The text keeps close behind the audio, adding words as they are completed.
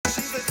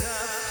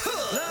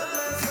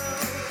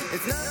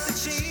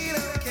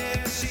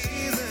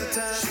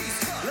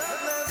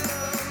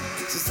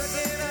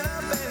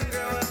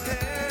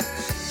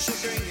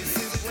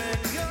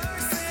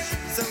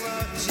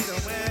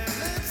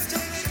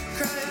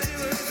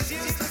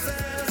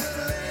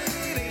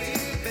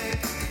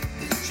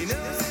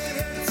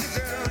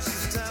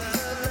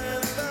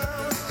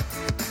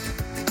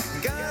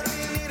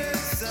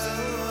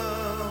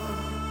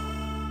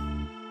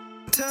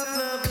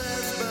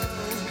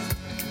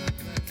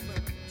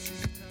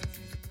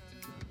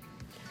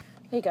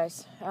Hey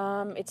guys,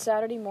 it's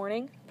Saturday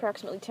morning,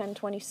 approximately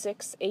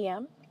 10:26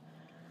 a.m.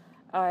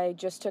 I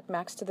just took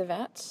Max to the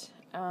vet.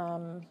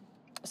 I'm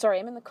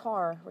in the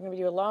car. We're going to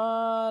be doing a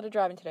lot of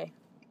driving today.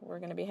 We're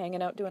going to be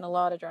hanging out doing a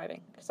lot of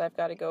driving because I've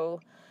got to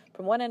go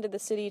from one end of the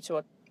city to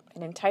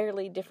an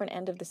entirely different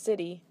end of the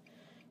city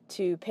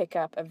to pick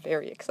up a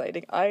very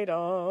exciting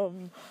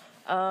item.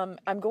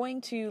 I'm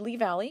going to Lee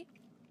Valley,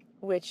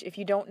 which, if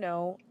you don't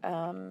know,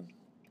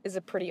 is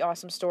a pretty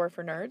awesome store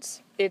for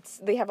nerds.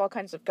 They have all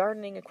kinds of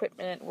gardening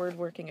equipment,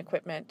 woodworking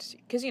equipment,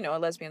 because, a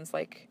lesbian's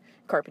like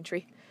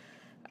carpentry.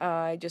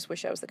 I just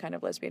wish I was the kind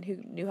of lesbian who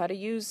knew how to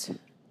use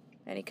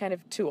any kind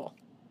of tool,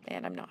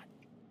 and I'm not.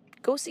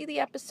 Go see the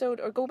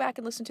episode, or go back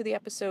and listen to the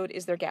episode,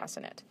 Is There Gas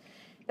in It?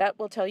 That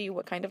will tell you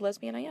what kind of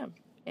lesbian I am,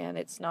 and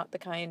it's not the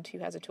kind who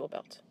has a tool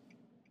belt.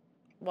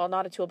 Well,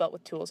 not a tool belt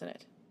with tools in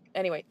it.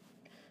 Anyway,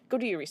 go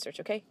do your research,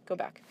 okay? Go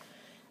back.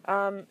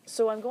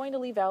 So I'm going to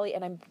Lee Valley,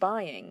 and I'm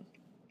buying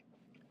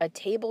a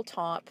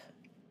tabletop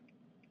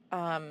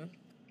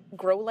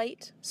grow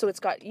light. So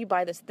you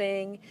buy this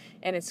thing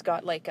and it's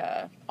got like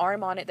a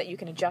arm on it that you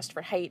can adjust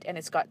for height, and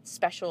it's got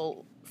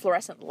special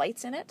fluorescent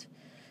lights in it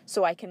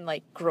so I can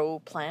like grow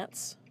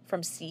plants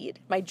from seed.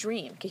 My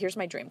dream, here's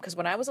my dream, because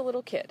when I was a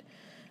little kid,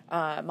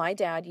 my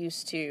dad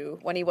used to,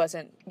 when he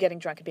wasn't getting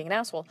drunk and being an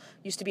asshole,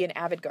 used to be an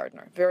avid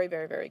gardener. Very,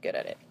 very, very good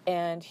at it.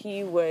 And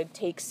he would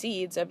take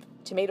seeds of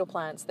tomato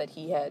plants that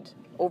he had,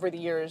 over the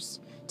years,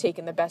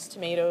 taken the best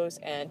tomatoes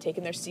and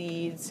taken their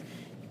seeds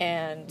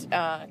and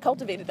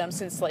cultivated them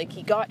since, like,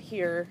 he got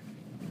here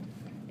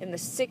in the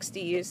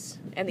 60s.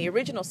 And the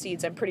original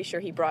seeds, I'm pretty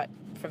sure he brought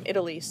from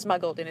Italy,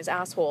 smuggled in his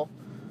asshole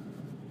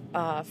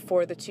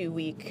for the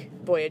 2-week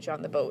voyage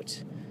on the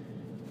boat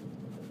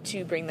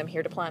to bring them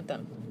here to plant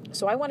them.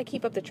 So I want to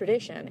keep up the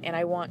tradition, and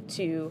I want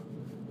to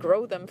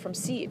grow them from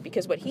seed,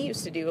 because what he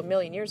used to do a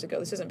million years ago,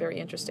 this isn't very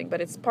interesting, but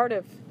it's part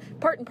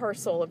and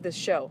parcel of this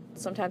show.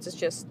 Sometimes it's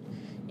just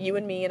you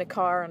and me in a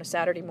car on a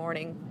Saturday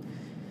morning,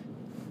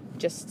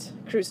 just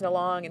cruising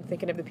along and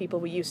thinking of the people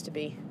we used to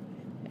be.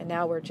 And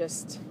now we're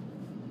just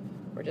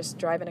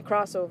driving a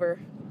crossover,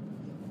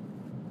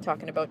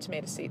 talking about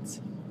tomato seeds.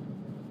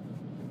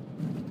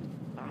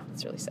 Wow,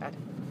 it's really sad.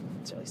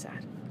 It's really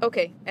sad.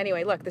 Okay,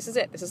 anyway, look, this is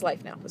it. This is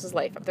life now. This is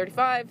life. I'm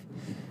 35,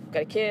 I've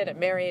got a kid, I'm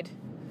married,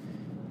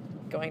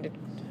 okay,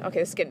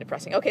 this is getting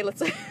depressing. Okay,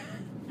 let's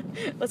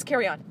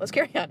carry on.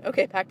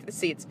 Okay, back to the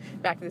seeds.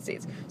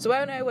 So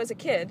when I was a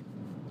kid,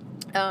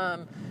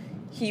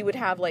 he would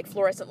have like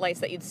fluorescent lights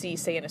that you'd see,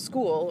 say, in a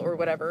school or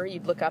whatever.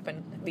 You'd look up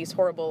and these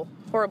horrible,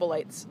 horrible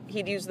lights.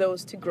 He'd use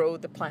those to grow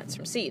the plants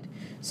from seed.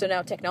 So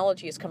now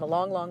technology has come a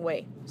long, long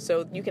way.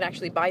 So you can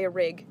actually buy a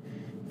rig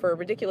for a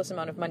ridiculous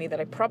amount of money that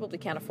I probably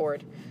can't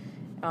afford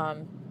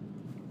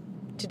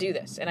to do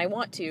this. And I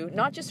want to,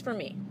 not just for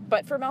me,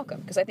 but for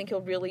Malcolm, because I think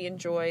he'll really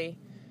enjoy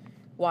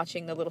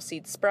watching the little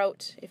seeds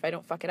sprout if I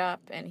don't fuck it up,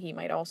 and he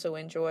might also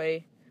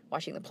enjoy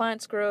watching the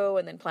plants grow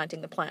and then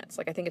planting the plants.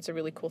 Like, I think it's a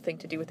really cool thing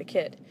to do with a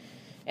kid.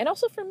 And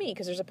also for me,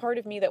 because there's a part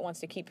of me that wants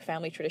to keep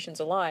family traditions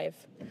alive,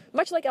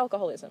 much like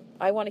alcoholism.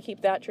 I want to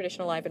keep that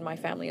tradition alive in my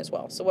family as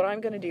well. So what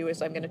I'm going to do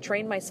is I'm going to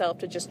train myself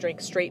to just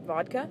drink straight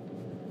vodka.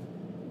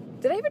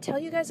 Did I ever tell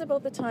you guys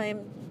about the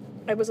time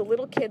I was a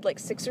little kid, like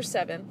 6 or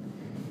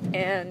 7,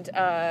 and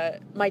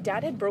my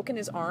dad had broken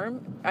his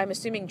arm, I'm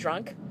assuming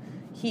drunk.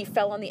 He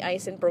fell on the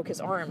ice and broke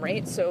his arm,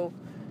 right? So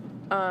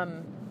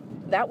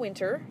that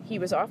winter, he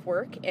was off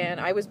work, and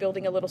I was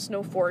building a little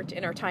snow fort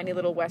in our tiny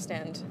little West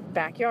End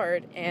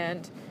backyard,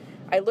 and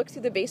I looked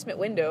through the basement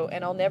window,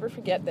 and I'll never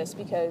forget this,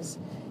 because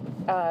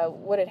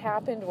what had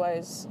happened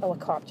was, a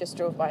cop just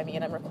drove by me,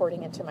 and I'm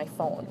recording into my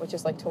phone, which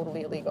is like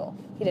totally illegal.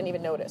 He didn't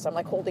even notice. I'm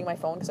like holding my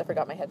phone because I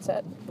forgot my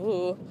headset.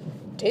 Ooh,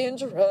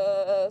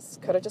 dangerous.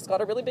 Could have just got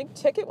a really big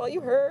ticket while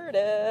you heard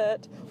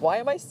it. Why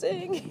am I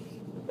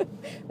singing?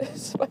 This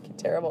is fucking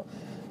terrible.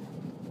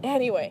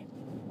 Anyway,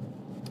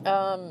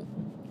 the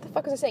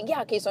fuck was I saying?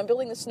 Yeah, okay, so I'm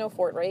building the snow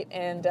fort, right?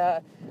 And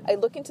I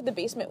look into the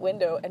basement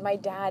window, and my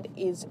dad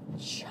is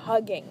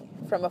chugging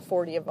from a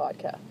 40 of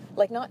vodka.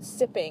 Like, not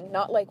sipping,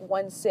 not like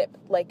one sip,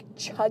 like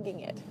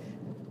chugging it.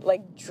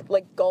 Like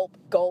gulp,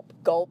 gulp,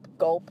 gulp,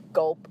 gulp,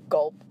 gulp,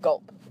 gulp,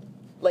 gulp.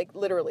 Like,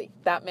 literally,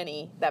 that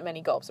many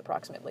gulps,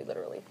 approximately,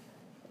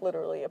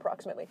 literally,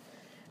 approximately.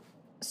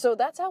 So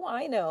that's how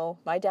I know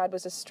my dad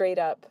was a straight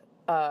up,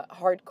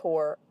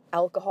 hardcore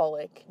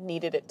alcoholic,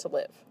 needed it to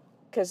live.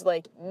 Because,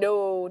 like,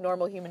 no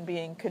normal human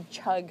being could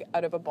chug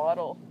out of a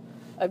bottle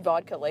of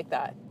vodka like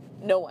that.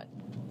 No one.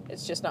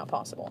 It's just not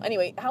possible.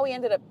 Anyway, how he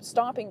ended up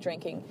stopping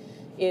drinking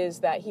is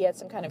that he had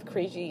some kind of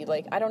crazy,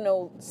 like, I don't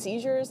know,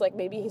 seizures, like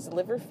maybe his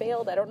liver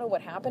failed. I don't know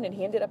what happened, and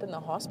he ended up in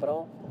the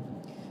hospital.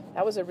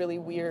 That was a really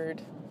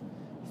weird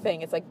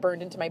thing. It's like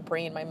burned into my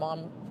brain, my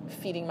mom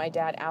feeding my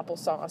dad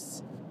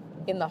applesauce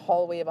in the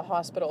hallway of a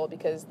hospital,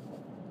 because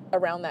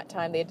around that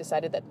time they had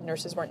decided that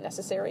nurses weren't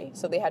necessary.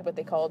 So they had what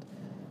they called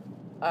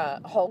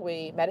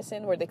hallway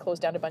medicine, where they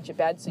closed down a bunch of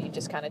beds, so you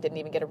just kind of didn't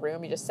even get a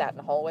room. You just sat in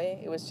the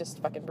hallway. It was just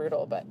fucking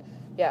brutal. But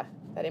yeah,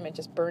 that image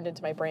just burned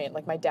into my brain.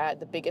 Like, my dad,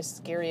 the biggest,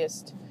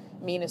 scariest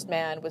meanest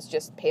man was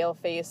just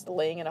pale-faced,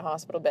 laying in a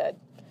hospital bed,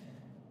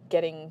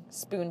 getting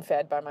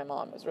spoon-fed by my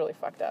mom. It was really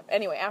fucked up.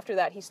 Anyway, after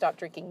that, he stopped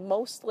drinking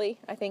mostly.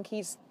 I think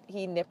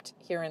he nipped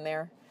here and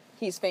there.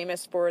 He's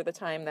famous for the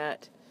time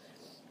that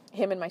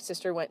him and my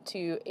sister went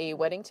to a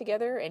wedding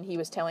together, and he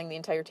was telling the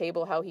entire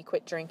table how he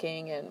quit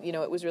drinking, and, you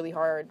know, it was really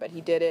hard, but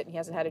he did it, and he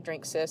hasn't had a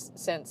drink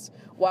since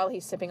while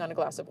he's sipping on a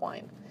glass of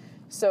wine.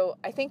 So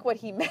I think what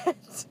he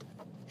meant...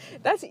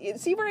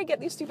 see where I get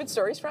these stupid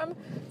stories from?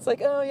 It's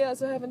like, oh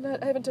yes, I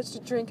haven't touched a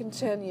drink in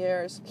 10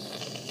 years.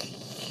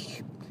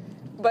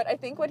 But I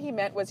think what he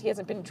meant was he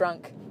hasn't been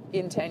drunk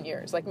in 10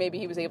 years. Like, maybe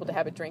he was able to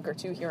have a drink or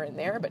two here and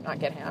there, but not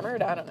get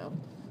hammered. I don't know.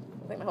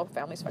 I think my whole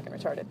family's fucking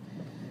retarded.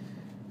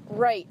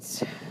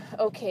 Right.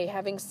 Okay,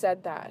 having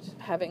said that,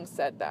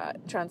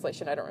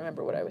 translation, I don't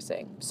remember what I was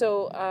saying.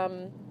 So,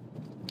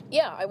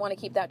 yeah, I want to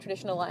keep that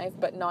tradition alive,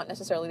 but not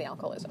necessarily the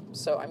alcoholism.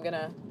 So I'm going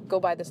to go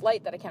buy this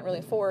light that I can't really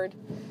afford.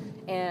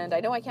 And I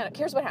know I can't.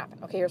 Here's what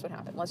happened. Okay, here's what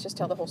happened. Let's just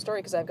tell the whole story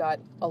because I've got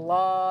a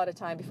lot of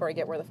time before I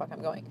get where the fuck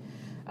I'm going.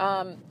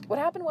 What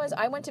happened was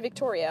I went to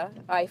Victoria.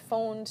 I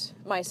phoned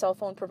my cell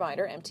phone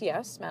provider,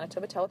 MTS,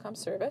 Manitoba Telecom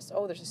Service.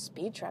 Oh, there's a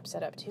speed trap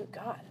set up too.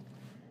 God,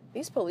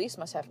 these police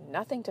must have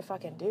nothing to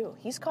fucking do.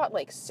 He's caught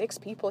like 6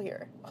 people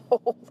here.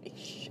 Holy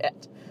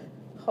shit.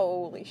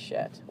 Holy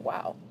shit.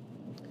 Wow.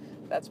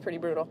 That's pretty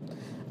brutal.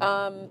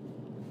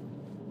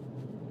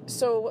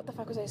 So what the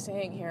fuck was I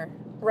saying here?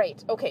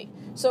 Right. Okay.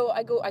 So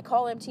I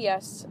call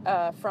MTS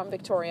from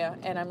Victoria,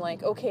 and I'm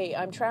like, okay,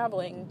 I'm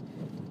traveling,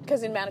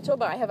 because in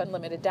Manitoba I have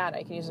unlimited data.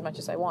 I can use as much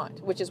as I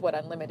want, which is what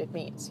unlimited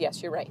means.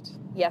 Yes, you're right.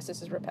 Yes,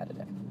 this is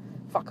repetitive.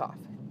 Fuck off.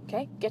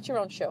 Okay? Get your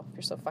own show if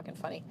you're so fucking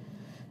funny.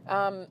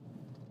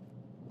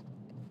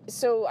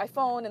 So I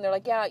phone, and they're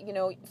like, yeah,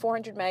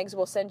 400 megs,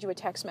 we'll send you a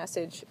text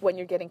message when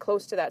you're getting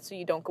close to that so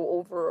you don't go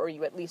over, or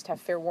you at least have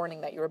fair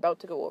warning that you're about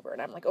to go over.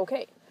 And I'm like,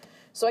 okay.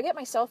 So I get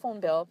my cell phone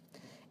bill,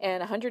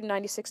 and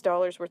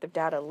 $196 worth of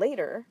data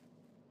later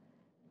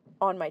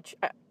on my,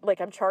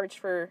 I'm charged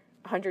for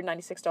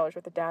 $196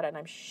 worth of data, and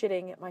I'm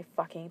shitting my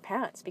fucking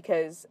pants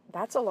because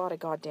that's a lot of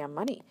goddamn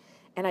money.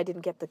 And I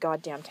didn't get the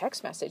goddamn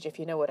text message, if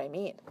you know what I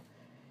mean.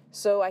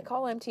 So I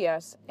call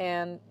MTS,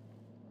 and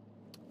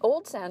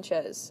old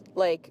Sanchez,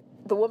 like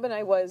the woman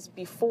I was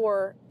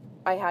before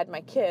I had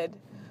my kid,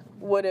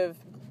 would have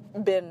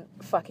been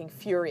fucking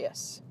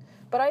furious.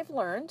 But I've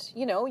learned,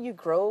 you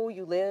grow,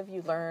 you live,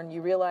 you learn,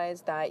 you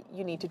realize that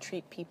you need to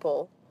treat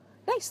people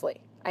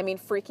nicely. I mean,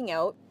 freaking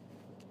out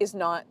is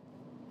not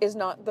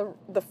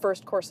the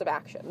first course of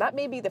action. That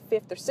may be the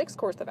 5th or 6th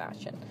course of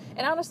action.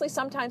 And honestly,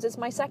 sometimes it's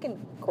my 2nd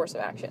course of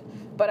action.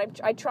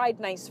 But I tried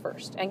nice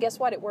first. And guess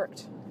what? It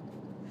worked.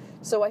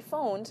 So I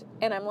phoned,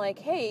 and I'm like,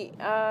 hey,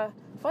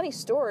 funny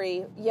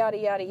story, yada,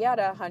 yada,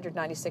 yada,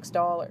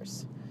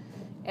 $196.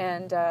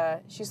 And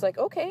she's like,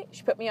 okay.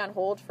 She put me on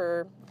hold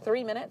for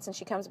 3 minutes, and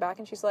she comes back,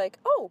 and she's like,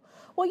 oh,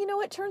 well,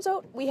 it turns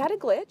out we had a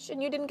glitch,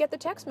 and you didn't get the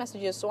text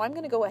messages, so I'm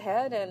going to go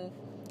ahead and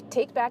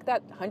take back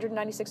that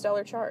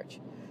 $196 charge.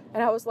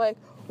 And I was like,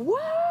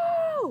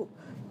 wow,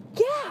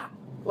 yeah.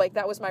 Like,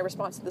 that was my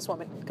response to this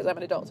woman, because I'm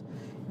an adult.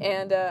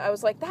 And I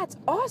was like, that's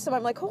awesome.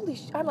 I'm like, holy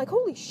shit,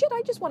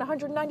 I just won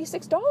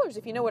 $196,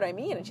 if you know what I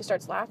mean. And she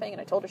starts laughing, and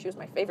I told her she was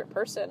my favorite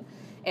person.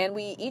 And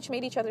we each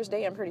made each other's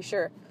day, I'm pretty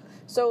sure.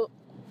 So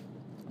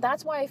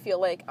that's why I feel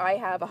like I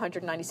have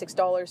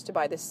 $196 to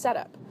buy this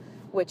setup,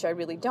 which I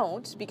really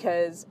don't,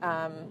 because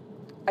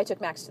I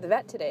took Max to the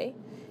vet today,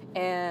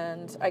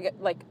 and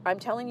I'm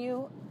telling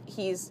you,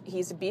 he's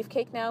a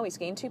beefcake now. He's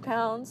gained 2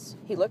 pounds.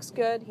 He looks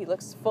good. He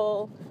looks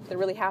full. They're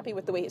really happy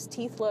with the way his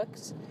teeth look.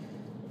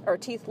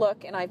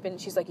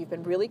 And she's like, you've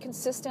been really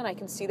consistent. I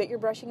can see that you're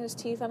brushing his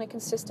teeth on a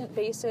consistent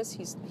basis.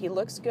 He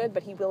looks good,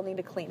 but he will need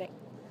a cleaning.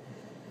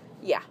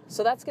 Yeah,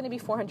 so that's going to be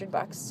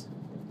 $400.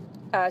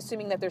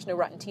 Assuming that there's no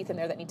rotten teeth in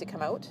there that need to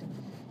come out.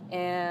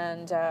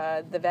 And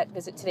the vet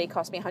visit today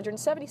cost me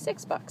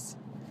 $176.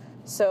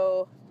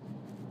 So,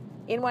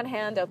 in one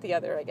hand, out the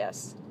other, I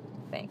guess.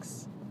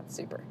 Thanks. That's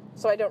super.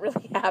 So I don't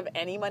really have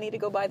any money to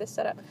go buy this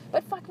setup.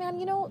 But fuck, man,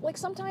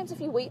 sometimes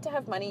if you wait to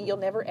have money, you'll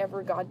never,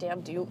 ever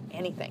goddamn do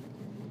anything.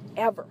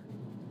 Ever.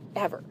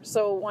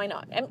 So why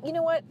not? And you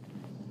know what?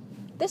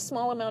 This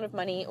small amount of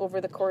money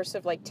over the course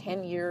of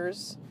 10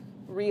 years,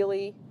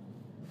 really...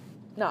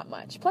 not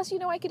much. Plus,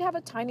 I could have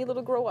a tiny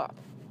little grow up.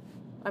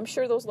 I'm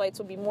sure those lights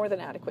will be more than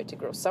adequate to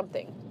grow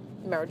something.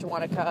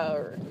 Marijuana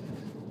or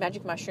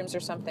magic mushrooms or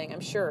something.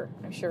 I'm sure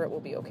it will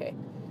be okay.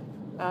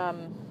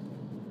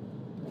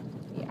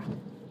 Yeah.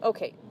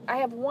 Okay. I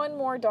have one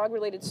more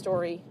dog-related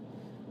story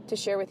to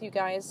share with you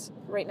guys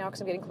right now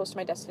because I'm getting close to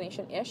my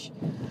destination-ish.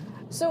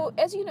 So,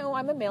 as you know,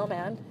 I'm a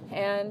mailman,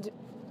 and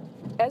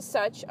as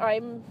such,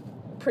 I'm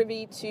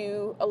privy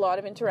to a lot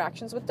of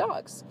interactions with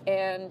dogs.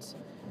 And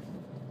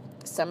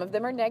some of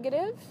them are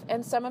negative,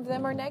 and some of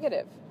them are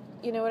negative.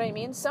 You know what I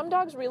mean? Some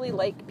dogs really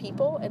like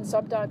people, and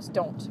some dogs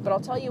don't. But I'll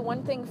tell you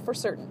one thing for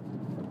certain.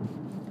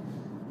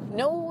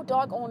 No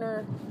dog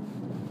owner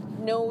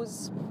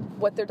knows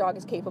what their dog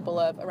is capable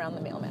of around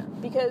the mailman.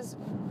 Because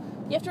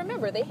you have to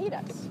remember, they hate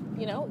us.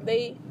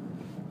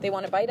 They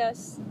want to bite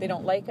us. They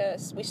don't like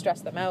us. We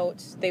stress them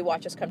out. They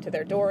watch us come to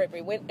their door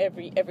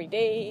every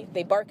day.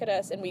 They bark at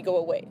us and we go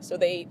away. So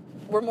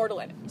we're mortal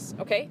enemies,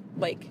 okay?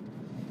 Like,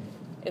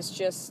 it's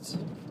just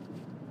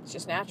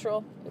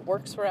natural. It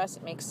works for us.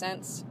 It makes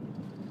sense.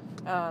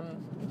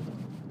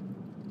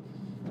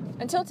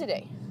 Until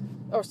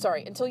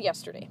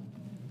yesterday.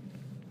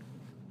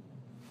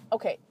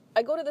 Okay,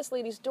 I go to this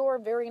lady's door,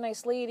 very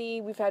nice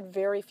lady. We've had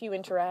very few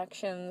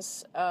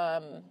interactions.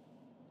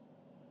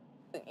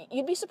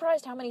 You'd be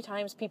surprised how many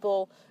times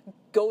people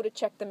go to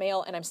check the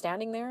mail and I'm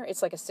standing there.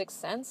 It's like a sixth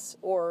sense,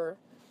 or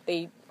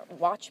they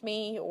watch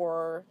me,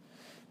 or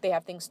they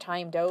have things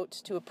timed out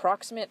to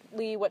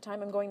approximately what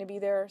time I'm going to be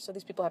there. So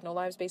these people have no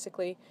lives,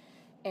 basically.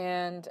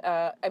 And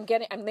I'm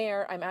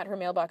there, I'm at her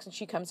mailbox, and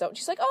she comes out, and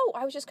she's like, oh,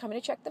 I was just coming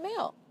to check the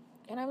mail.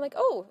 And I'm like,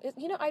 oh,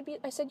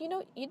 I said,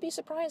 you'd be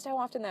surprised how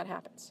often that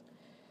happens.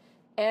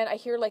 And I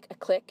hear like a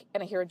click,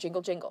 and I hear a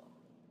jingle jingle.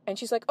 And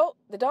she's like, oh,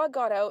 the dog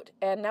got out,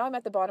 and now I'm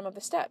at the bottom of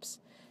the steps.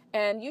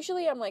 And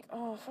usually I'm like,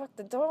 oh, fuck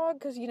the dog,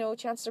 because,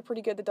 chances are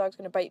pretty good the dog's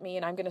going to bite me,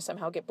 and I'm going to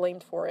somehow get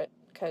blamed for it,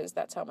 because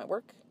that's how my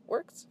work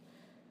works.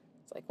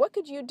 It's like, what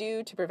could you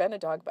do to prevent a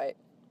dog bite?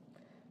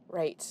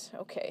 Right,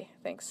 okay,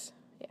 thanks.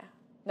 Yeah,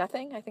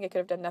 nothing. I think I could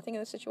have done nothing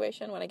in this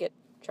situation. When I get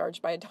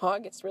charged by a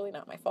dog, it's really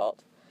not my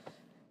fault.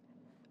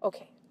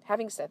 Okay,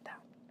 having said that.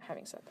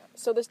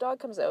 So this dog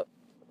comes out,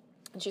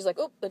 and she's like,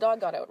 oh, the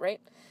dog got out, right?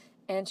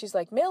 And she's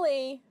like,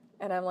 Millie.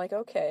 And I'm like,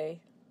 okay.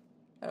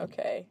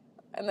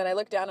 And then I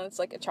look down, and it's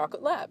like a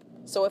chocolate lab.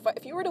 So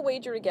if you were to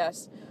wager a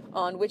guess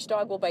on which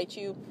dog will bite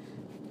you,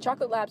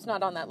 chocolate lab's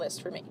not on that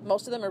list for me.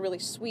 Most of them are really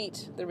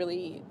sweet. They're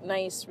really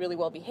nice, really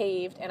well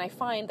behaved. And I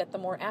find that the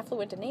more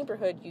affluent a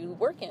neighborhood you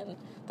work in,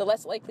 the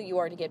less likely you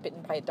are to get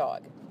bitten by a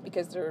dog,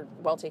 because they're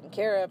well taken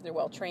care of. They're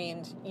well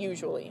trained,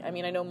 usually. I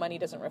mean, I know money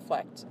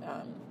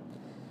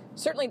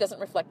certainly doesn't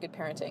reflect good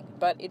parenting,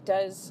 but it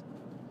does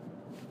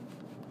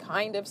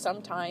kind of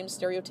sometimes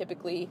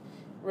stereotypically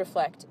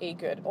reflect a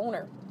good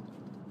owner,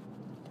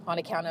 on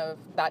account of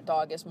that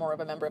dog is more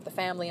of a member of the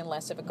family and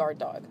less of a guard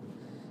dog,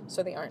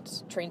 so they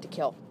aren't trained to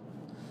kill.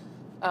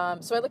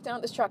 So I look down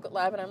at this chocolate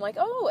lab, and I'm like,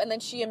 oh, and then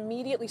she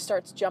immediately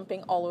starts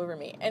jumping all over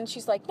me, and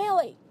she's like,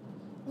 Millie,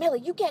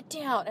 you get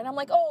down. And I'm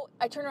like, oh,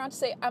 I turn around to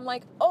say, I'm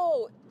like,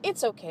 oh,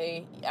 it's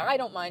okay, I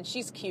don't mind,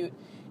 she's cute.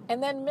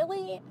 And then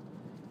Millie,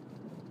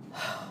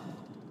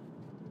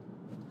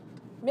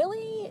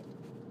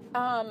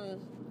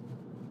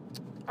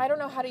 I don't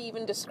know how to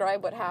even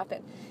describe what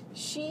happened.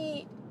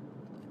 She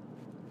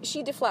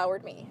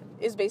deflowered me,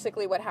 is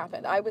basically what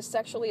happened. I was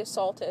sexually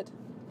assaulted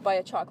by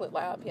a chocolate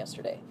lab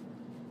yesterday.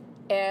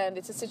 And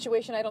it's a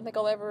situation I don't think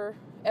I'll ever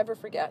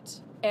forget.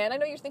 And I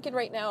know you're thinking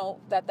right now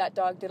that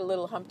dog did a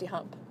little Humpty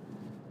Hump.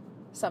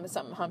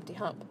 Something Humpty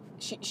Hump.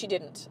 She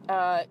didn't.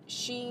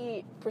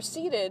 She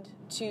proceeded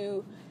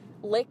to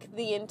lick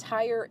the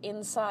entire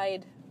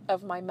inside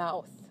of my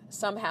mouth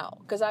somehow.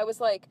 Because I was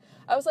like,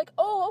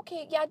 oh,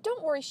 okay, yeah,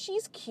 don't worry,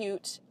 she's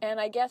cute. And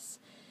I guess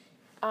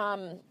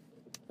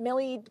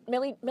Millie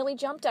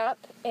jumped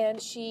up,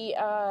 and she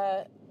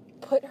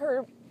put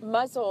her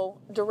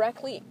muzzle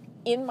directly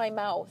in my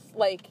mouth.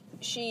 Like,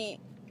 she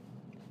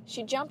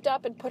jumped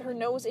up and put her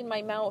nose in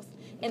my mouth,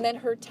 and then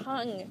her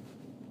tongue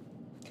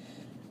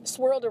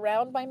swirled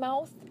around my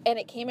mouth, and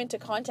it came into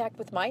contact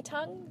with my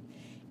tongue,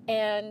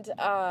 and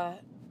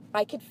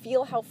I could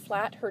feel how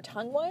flat her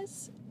tongue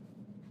was,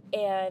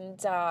 and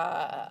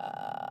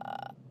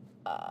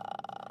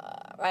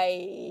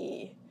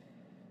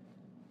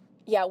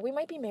we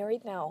might be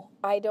married now.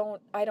 I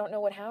don't know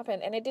what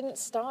happened. And it didn't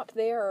stop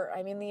there.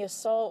 I mean, the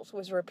assault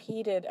was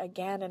repeated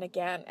again and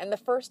again. And the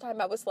first time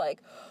I was like,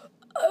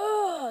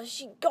 oh,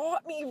 she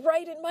got me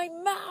right in my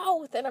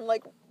mouth. And I'm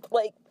like,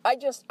 I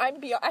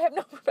have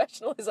no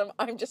professionalism.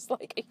 I'm just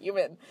like a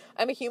human.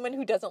 I'm a human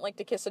who doesn't like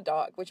to kiss a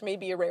dog, which may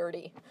be a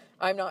rarity.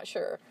 I'm not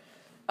sure.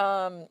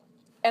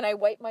 And I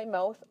wipe my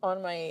mouth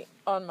on my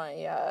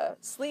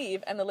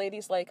sleeve, and the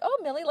lady's like, oh,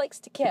 Millie likes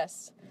to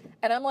kiss.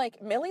 And I'm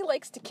like, Millie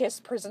likes to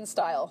kiss prison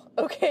style,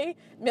 okay?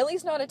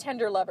 Millie's not a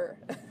tender lover.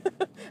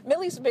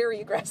 Millie's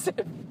very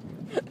aggressive.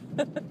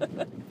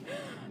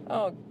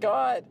 Oh,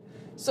 God.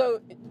 So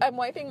I'm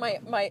wiping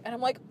my and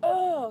I'm like,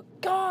 oh,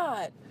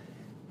 God.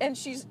 And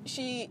she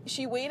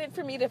waited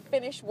for me to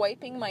finish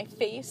wiping my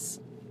face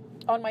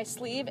on my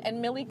sleeve,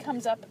 and Millie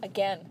comes up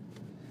again.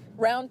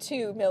 Round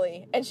 2,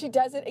 Millie. And she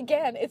does it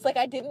again. It's like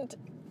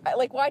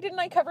why didn't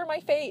I cover my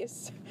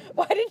face?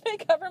 Why didn't I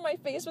cover my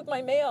face with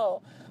my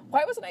mail?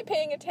 Why wasn't I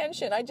paying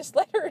attention? I just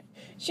let her,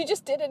 she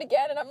just did it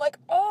again, and I'm like,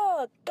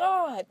 oh,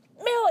 God,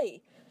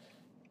 Millie,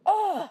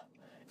 oh.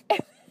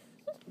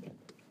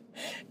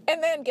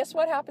 And then guess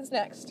what happens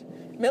next?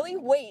 Millie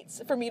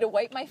waits for me to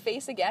wipe my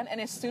face again,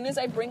 and as soon as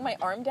I bring my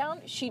arm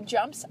down, she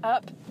jumps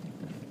up,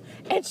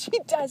 and she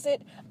does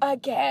it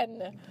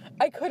again.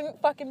 I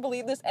couldn't fucking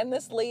believe this, and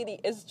this lady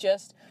is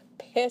just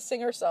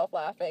pissing herself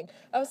laughing.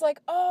 I was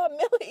like, oh,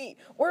 Millie,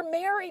 we're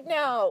married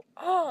now.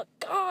 Oh,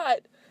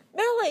 God,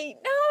 Millie,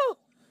 no.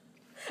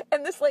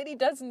 And this lady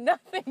does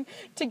nothing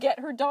to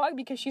get her dog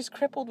because she's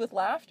crippled with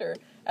laughter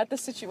at the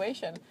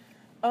situation.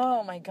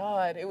 Oh my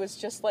God. It was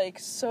just like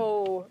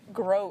so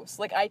gross.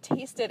 Like I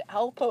tasted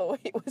Alpo.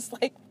 It was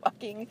like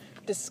fucking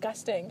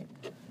disgusting.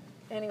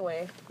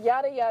 Anyway,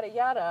 yada, yada,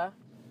 yada.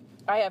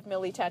 I have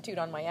Millie tattooed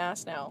on my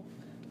ass now.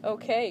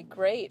 Okay,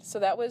 great. So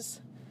that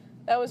was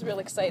real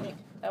exciting.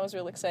 That was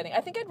real exciting.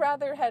 I think I'd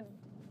rather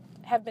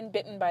have been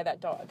bitten by that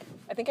dog.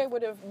 I think I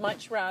would have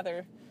much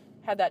rather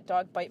had that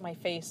dog bite my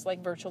face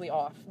like virtually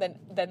off than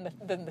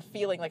the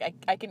feeling like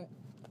I can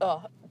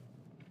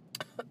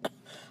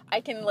I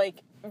can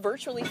like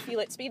virtually feel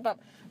it speed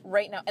bump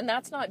right now. And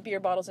that's not beer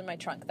bottles in my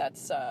trunk.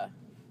 That's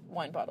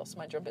wine bottles.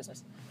 Mind your own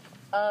business.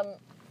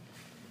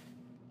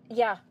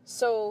 Yeah.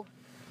 So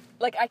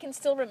like I can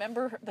still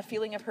remember the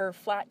feeling of her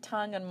flat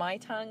tongue on my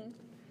tongue.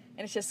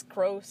 And it's just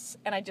gross.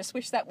 And I just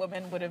wish that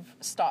woman would have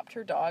stopped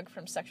her dog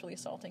from sexually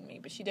assaulting me.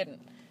 But she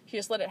didn't. She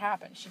just let it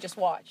happen. She just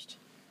watched.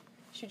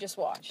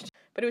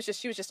 But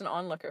she was just an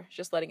onlooker.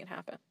 Just letting it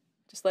happen.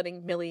 Just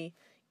letting Millie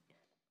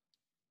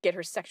get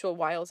her sexual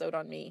wiles out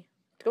on me.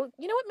 Go,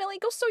 you know what, Millie?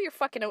 Go sew your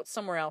fucking oats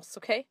somewhere else,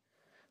 okay?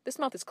 This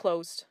mouth is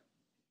closed.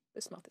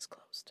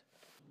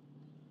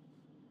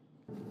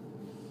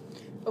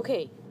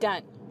 Okay,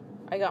 done.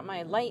 I got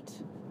my light.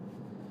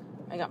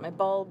 I got my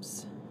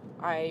bulbs.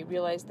 I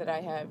realized that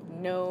I have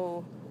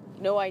no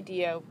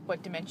idea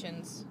what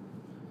dimensions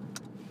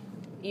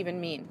even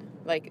mean.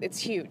 Like, it's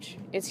huge.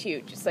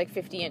 It's like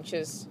 50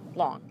 inches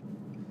long.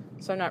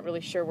 So I'm not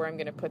really sure where I'm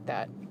going to put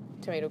that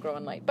tomato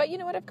growing light. But you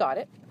know what? I've got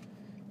it.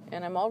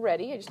 And I'm all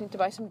ready. I just need to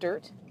buy some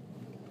dirt.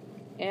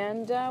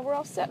 And we're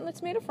all set in the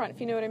tomato front,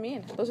 if you know what I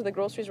mean. Those are the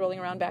groceries rolling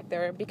around back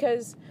there.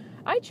 Because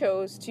I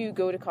chose to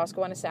go to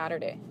Costco on a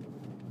Saturday.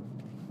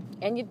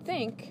 And you'd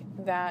think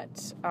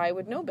that I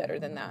would know better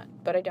than that.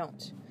 But I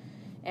don't.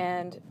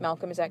 And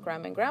Malcolm is at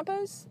Grandma and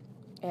Grandpa's.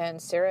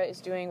 And Sarah is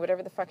doing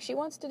whatever the fuck she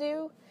wants to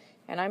do.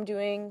 And I'm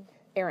doing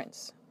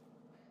errands.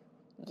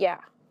 Yeah.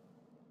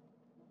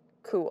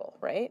 Cool,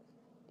 right?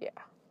 Yeah.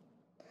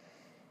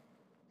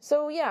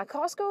 So yeah,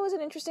 Costco is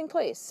an interesting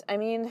place. I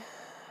mean,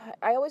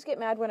 I always get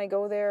mad when I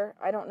go there.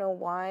 I don't know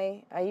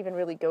why I even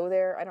really go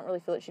there. I don't really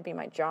feel it should be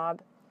my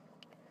job.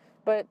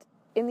 But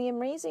in the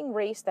amazing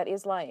race that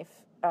is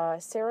life,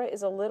 Sarah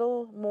is a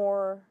little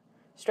more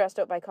stressed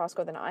out by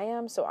Costco than I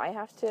am, so I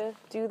have to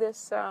do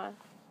this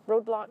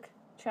roadblock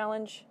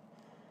challenge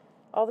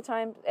all the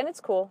time. And it's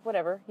cool,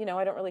 whatever. You know,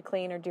 I don't really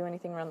clean or do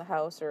anything around the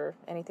house or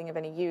anything of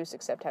any use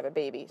except have a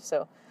baby.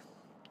 So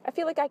I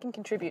feel like I can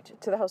contribute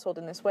to the household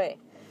in this way.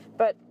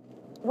 But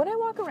when I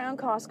walk around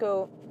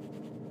Costco,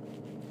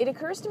 it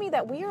occurs to me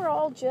that we are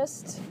all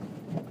just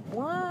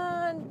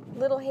one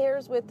little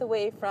hair's width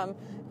away from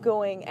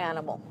going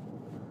animal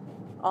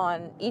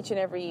on each and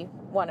every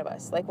one of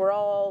us. Like, we're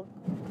all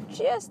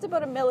just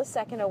about a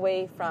millisecond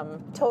away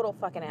from total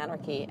fucking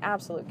anarchy,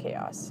 absolute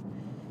chaos.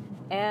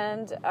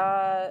 And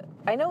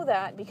I know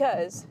that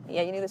because,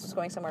 yeah, you knew this was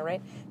going somewhere,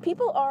 right?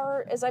 People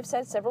are, as I've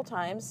said several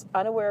times,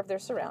 unaware of their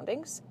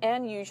surroundings,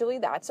 and usually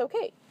that's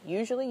okay.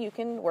 Usually you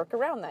can work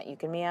around that. You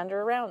can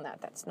meander around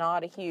that. That's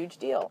not a huge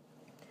deal.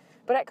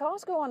 But at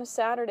Costco on a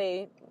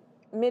Saturday,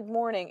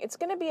 mid-morning, it's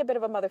going to be a bit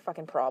of a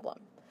motherfucking problem.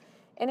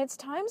 And it's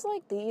times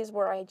like these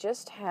where I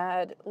just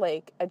had,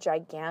 like, a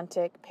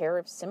gigantic pair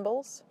of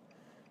cymbals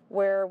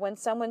where when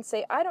someone,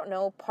 say, I don't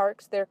know,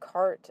 parks their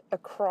cart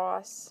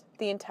across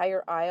the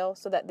entire aisle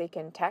so that they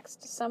can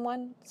text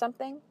someone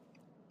something,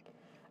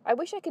 I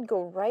wish I could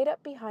go right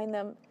up behind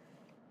them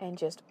and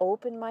just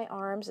open my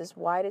arms as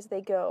wide as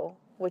they go,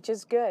 which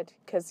is good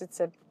because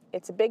it's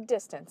a big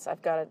distance.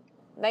 I've got a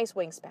nice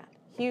wingspan,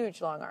 huge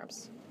long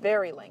arms,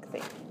 very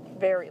lengthy,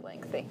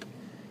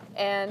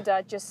 and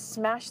just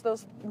smash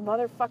those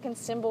motherfucking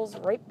cymbals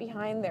right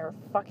behind their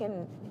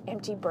fucking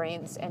empty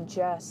brains and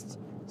just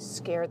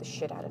scare the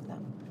shit out of them.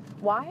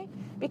 Why?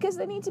 Because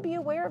they need to be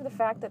aware of the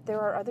fact that there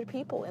are other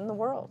people in the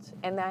world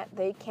and that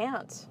they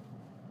can't,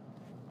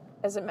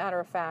 as a matter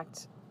of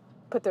fact,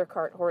 put their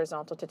cart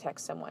horizontal to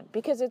text someone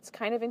because it's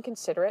kind of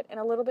inconsiderate and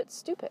a little bit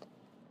stupid.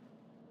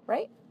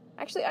 Right?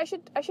 Actually, I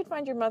should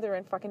find your mother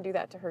and fucking do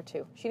that to her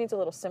too. She needs a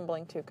little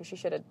symboling too because she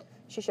should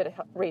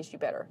have raised you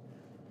better.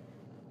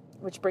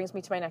 Which brings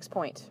me to my next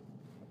point.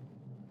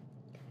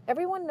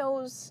 Everyone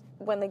knows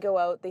when they go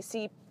out, they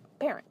see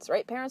parents,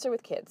 right? Parents are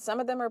with kids.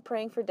 Some of them are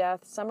praying for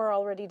death. Some are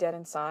already dead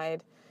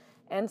inside.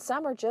 And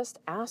some are just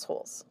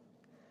assholes.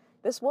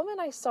 This woman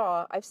I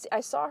saw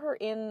her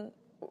in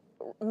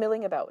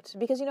milling about.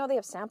 Because, you know, they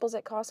have samples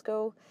at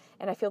Costco.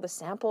 And I feel the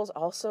samples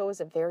also is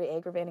a very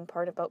aggravating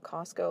part about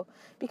Costco.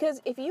 Because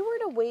if you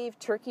were to wave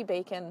turkey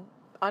bacon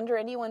under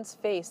anyone's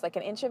face, like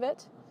an inch of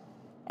it,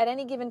 at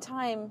any given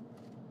time,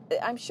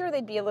 I'm sure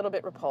they'd be a little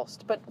bit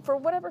repulsed, but for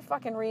whatever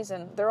fucking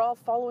reason, they're all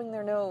following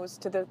their nose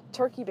to the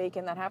turkey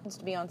bacon that happens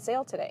to be on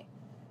sale today.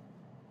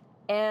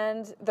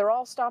 And they're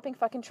all stopping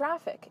fucking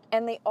traffic,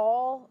 and they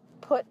all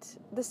put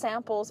the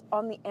samples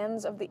on the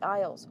ends of the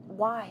aisles.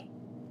 Why?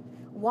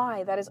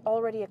 Why? That is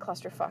already a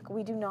clusterfuck.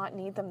 We do not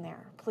need them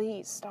there.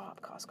 Please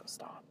stop, Costco,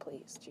 stop.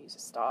 Please,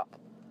 Jesus, stop.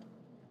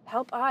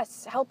 Help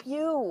us. Help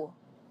you.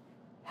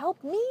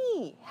 Help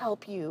me.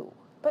 Help you.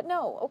 But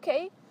no,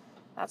 okay.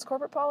 That's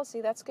corporate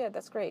policy. That's good.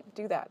 That's great.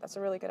 Do that. That's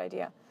a really good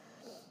idea.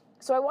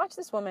 So I watched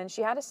this woman.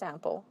 She had a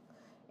sample,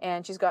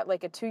 and she's got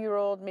like a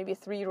 2-year-old, maybe a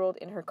 3-year-old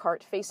in her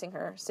cart facing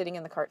her, sitting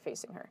in the cart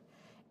facing her.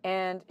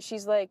 And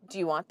she's like, do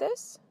you want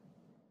this?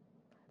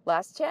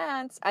 Last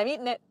chance. I'm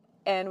eating it.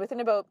 And within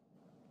about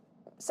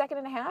a second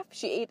and a half,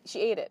 she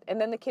ate it. And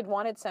then the kid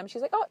wanted some.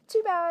 She's like, oh,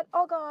 too bad.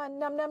 All gone.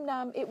 Num, num,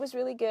 num. It was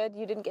really good.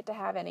 You didn't get to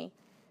have any.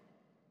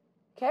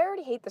 Okay, I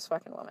already hate this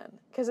fucking woman.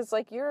 Because it's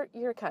like, you're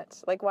a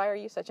cunt. Like, why are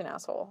you such an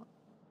asshole?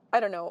 I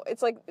don't know.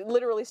 It's like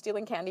literally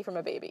stealing candy from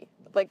a baby.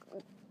 Like,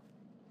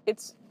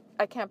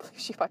 I can't believe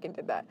she fucking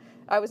did that.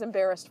 I was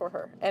embarrassed for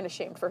her and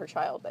ashamed for her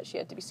child that she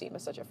had to be seen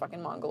as such a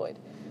fucking mongoloid.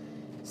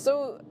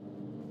 So,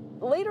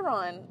 later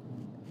on,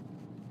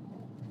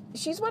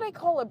 she's what I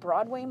call a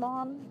Broadway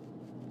mom.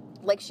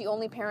 Like, she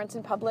only parents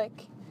in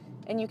public.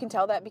 And you can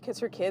tell that because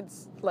her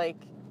kids, like,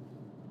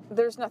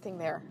 there's nothing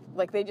there.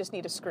 Like, they just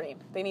need a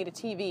screen. They need a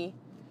TV.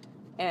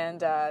 And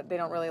they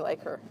don't really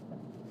like her.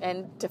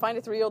 And to find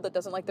a 3-year-old that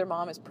doesn't like their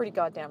mom is pretty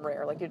goddamn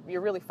rare. Like,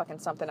 you're really fucking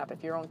something up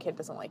if your own kid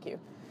doesn't like you.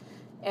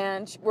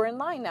 And we're in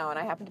line now, and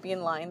I happen to be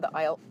in line the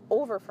aisle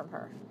over from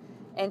her.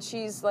 And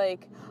she's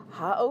like,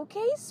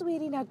 okay,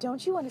 sweetie, now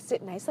don't you want to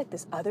sit nice like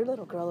this other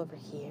little girl over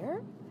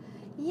here?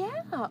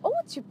 Yeah. Oh,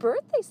 it's your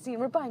birthday soon.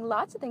 We're buying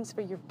lots of things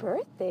for your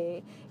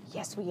birthday.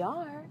 Yes, we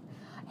are.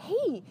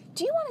 Hey,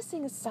 do you want to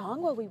sing a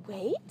song while we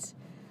wait?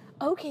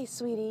 Okay,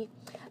 sweetie,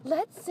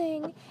 let's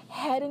sing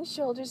Head and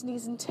Shoulders,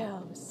 Knees and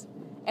Toes.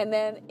 And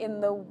then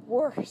in the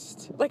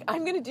worst, like,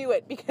 I'm going to do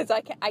it because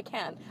I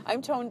can.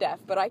 I'm tone deaf,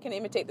 but I can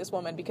imitate this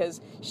woman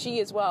because she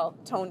is, well,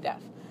 tone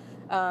deaf.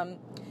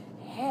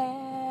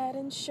 Head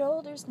and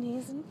shoulders,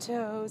 knees and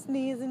toes,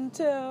 knees and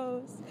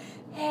toes.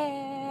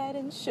 Head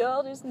and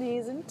shoulders,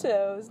 knees and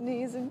toes,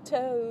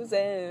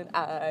 and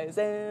eyes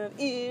and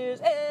ears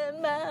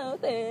and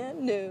mouth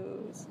and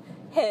nose.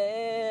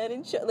 Head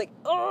and shoulders, like,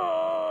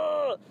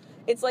 oh!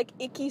 It's like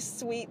icky,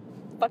 sweet,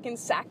 fucking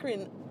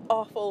saccharine,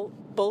 awful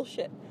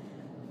bullshit.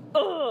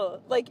 Ugh,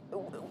 like,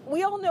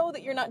 we all know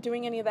that you're not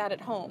doing any of that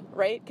at home,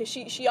 right? Because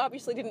she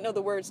obviously didn't know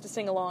the words to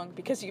sing along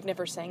because you've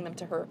never sang them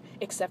to her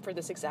except for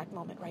this exact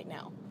moment right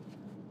now.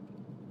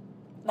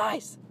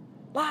 Lies.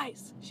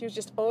 She was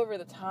just over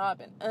the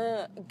top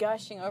and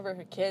gushing over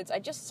her kids. I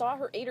just saw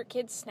her ate her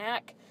kid's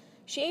snack.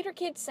 She ate her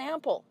kid's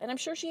sample, and I'm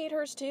sure she ate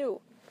hers too.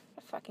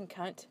 What a fucking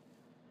cunt.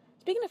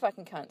 Speaking of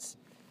fucking cunts,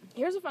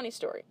 here's a funny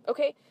story,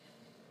 okay?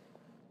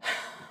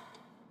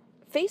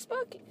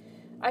 Facebook...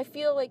 I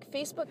feel like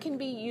Facebook can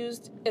be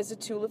used as a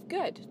tool of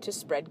good, to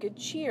spread good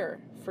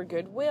cheer, for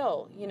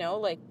goodwill, you know,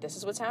 like, this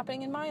is what's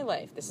happening in my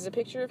life. This is a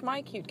picture of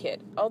my cute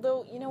kid.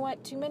 Although, you know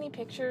what, too many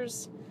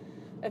pictures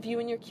of you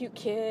and your cute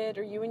kid,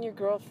 or you and your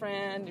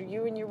girlfriend, or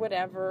you and your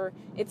whatever,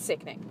 it's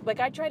sickening.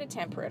 Like, I try to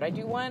temper it. I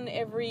do one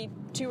every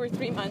 2 or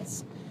 3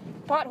 months.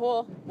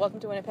 Pothole, welcome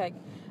to Winnipeg,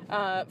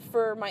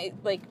 for my,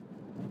 like,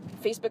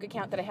 Facebook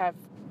account that I have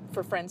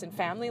for friends and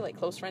family, like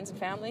close friends and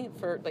family,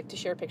 for like to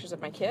share pictures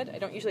of my kid. I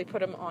don't usually put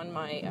them on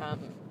my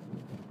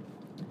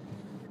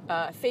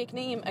fake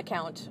name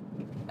account,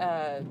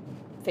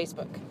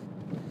 Facebook.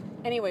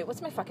 Anyway,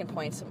 what's my fucking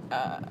point?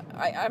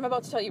 I'm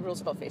about to tell you rules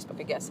about Facebook,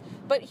 I guess.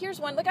 But here's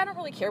one. Like, I don't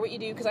really care what you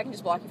do because I can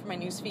just block you from my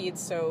news feed.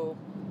 So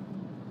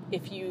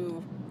if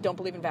you don't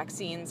believe in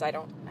vaccines, I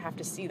don't have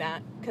to see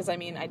that because, I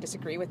mean, I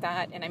disagree with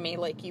that, and I may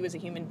like you as a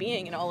human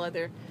being in all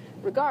other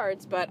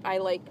regards, but I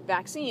like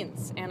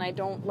vaccines, and I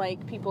don't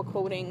like people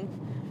quoting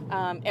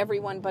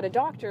everyone but a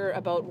doctor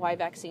about why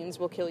vaccines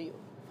will kill you.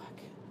 Fuck.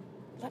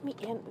 Let me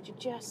in. Would you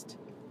just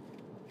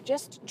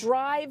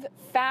drive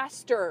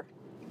faster?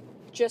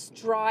 Just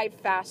drive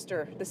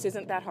faster. This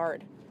isn't that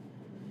hard.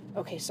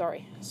 Okay,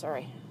 sorry.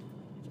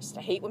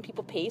 I hate when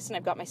people pace and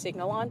I've got my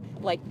signal on.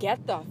 Like,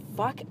 get the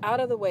fuck out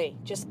of the way.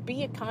 Just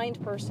be a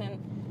kind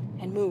person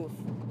and move.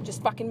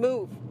 Just fucking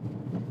move.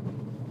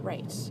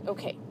 Right.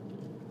 Okay.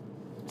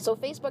 So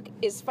Facebook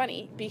is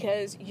funny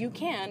because you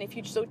can, if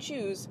you so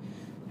choose,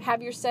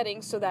 have your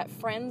settings so that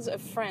friends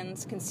of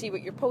friends can see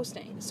what you're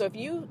posting. So if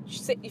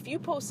you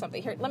post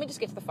something here, let me just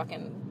get to the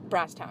fucking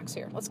brass tacks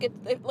here. Let's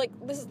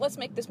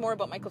make this more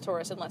about my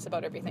clitoris and less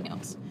about everything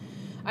else.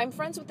 I'm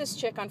friends with this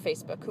chick on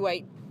Facebook who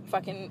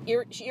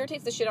she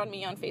irritates the shit on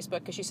me on Facebook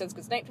because she says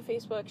good night to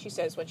Facebook. She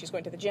says when she's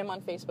going to the gym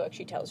on Facebook,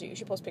 she tells you,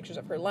 she posts pictures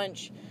of her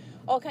lunch,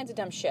 all kinds of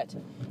dumb shit.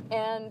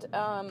 And,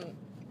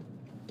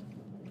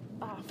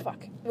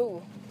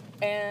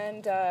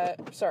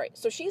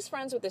 so she's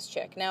friends with this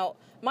chick. Now,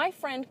 my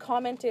friend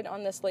commented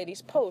on this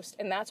lady's post,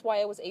 and that's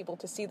why I was able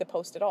to see the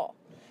post at all.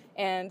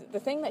 And the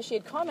thing that she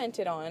had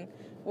commented on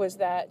was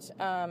that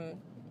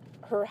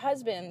her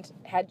husband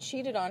had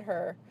cheated on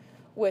her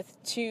with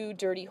 2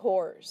 dirty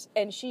whores.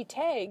 And she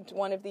tagged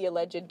one of the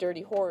alleged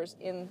dirty whores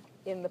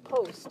in the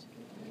post.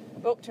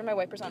 Oh, turned my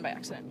wipers on by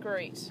accident.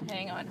 Great.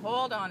 Hang on.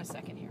 Hold on a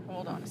second here.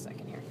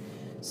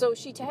 So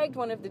she tagged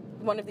one of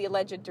the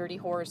alleged dirty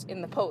whores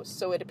in the post,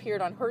 so it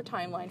appeared on her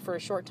timeline for a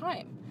short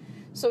time.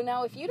 So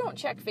now if you don't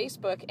check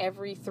Facebook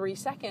every 3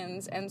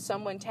 seconds and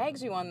someone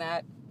tags you on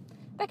that,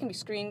 that can be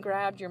screen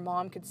grabbed. Your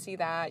mom could see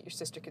that. Your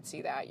sister could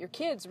see that. Your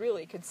kids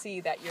really could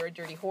see that you're a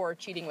dirty whore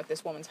cheating with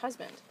this woman's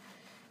husband.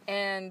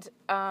 And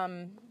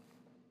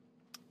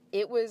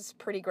it was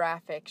pretty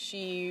graphic.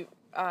 She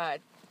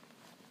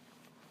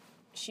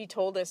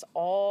told us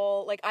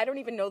all, like, I don't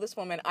even know this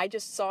woman. I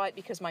just saw it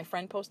because my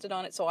friend posted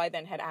on it, so I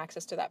then had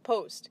access to that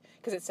post.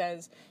 Because it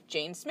says,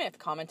 Jane Smith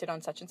commented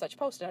on such and such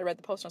post. And I read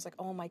the post and I was like,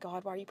 oh my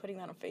God, why are you putting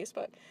that on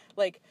Facebook?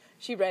 Like,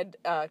 she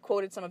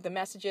quoted some of the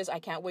messages. I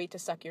can't wait to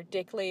suck your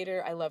dick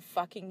later. I love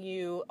fucking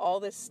you. All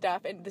this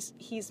stuff. And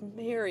he's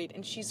married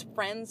and she's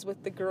friends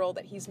with the girl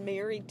that he's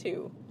married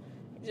to.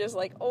 Just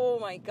like, oh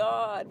my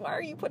God, why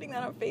are you putting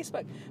that on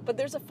Facebook? But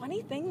there's a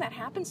funny thing that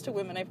happens to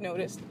women, I've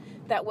noticed,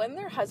 that when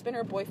their husband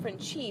or boyfriend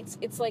cheats,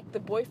 it's like the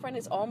boyfriend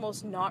is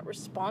almost not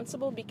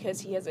responsible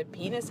because he has a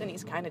penis and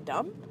he's kind of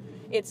dumb.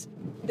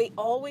 They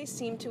always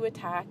seem to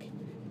attack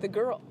the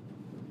girl.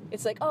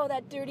 It's like, oh,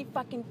 that dirty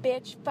fucking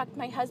bitch fucked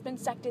my husband,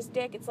 sucked his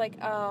dick. It's like,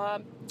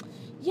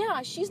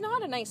 yeah, she's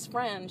not a nice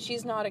friend.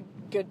 She's not a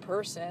good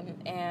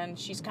person and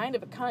she's kind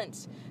of a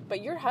cunt.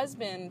 But your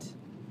husband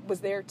was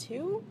there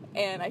too,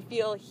 and I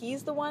feel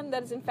he's the one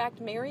that is in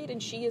fact married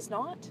and she is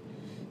not.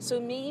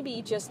 So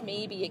maybe, just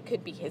maybe, it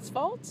could be his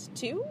fault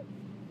too,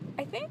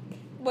 I think.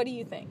 What do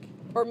you think?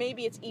 Or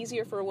maybe it's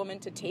easier for a woman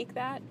to take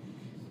that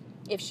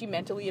if she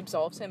mentally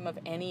absolves him of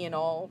any and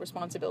all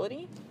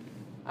responsibility.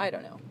 I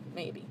don't know.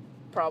 Maybe.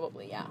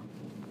 Probably, yeah.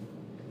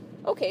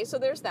 Okay, so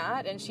there's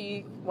that, and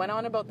she went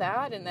on about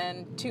that, and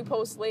then 2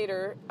 posts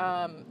later,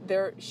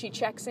 she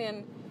checks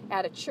in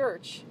at a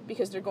church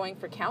because they're going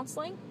for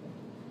counseling.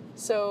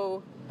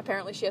 So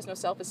apparently she has no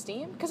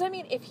self-esteem. Because, I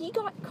mean, if he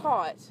got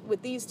caught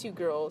with these 2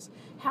 girls,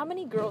 how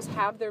many girls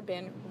have there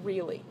been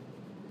really?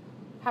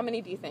 How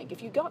many do you think?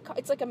 If you got caught,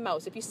 it's like a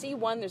mouse. If you see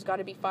one, there's got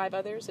to be 5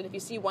 others. And if you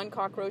see one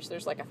cockroach,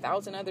 there's like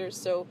 1,000 others.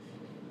 So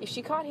if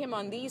she caught him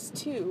on these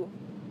 2,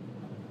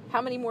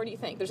 how many more do you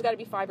think? There's got to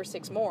be 5 or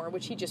 6 more,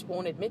 which he just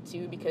won't admit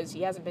to because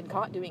he hasn't been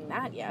caught doing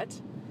that yet.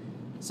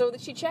 So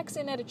that she checks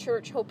in at a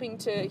church hoping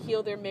to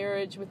heal their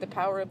marriage with the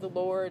power of the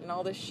Lord and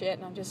all this shit.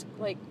 And I'm just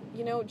like,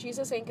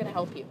 Jesus ain't going to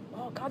help you.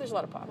 Oh, God, there's a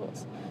lot of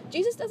potholes.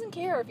 Jesus doesn't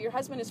care if your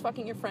husband is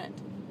fucking your friend.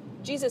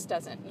 Jesus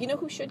doesn't. You know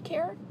who should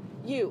care?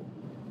 You.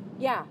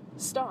 Yeah,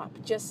 stop.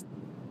 Just,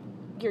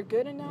 you're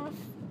good enough.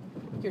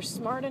 You're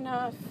smart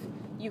enough.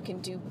 You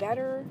can do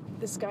better.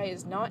 This guy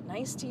is not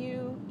nice to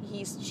you.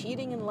 He's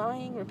cheating and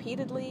lying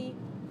repeatedly.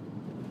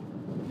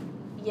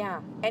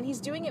 Yeah, and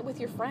he's doing it with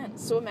your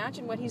friends. So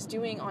imagine what he's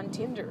doing on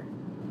Tinder.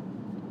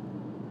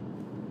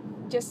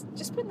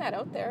 Just putting that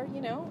out there,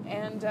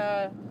 and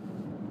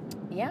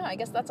yeah, I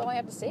guess that's all I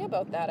have to say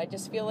about that. I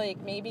just feel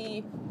like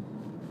maybe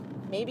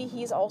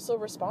he's also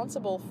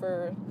responsible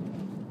for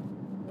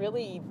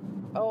really,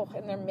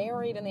 and they're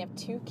married and they have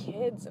 2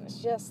 kids, and it's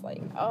just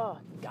like, oh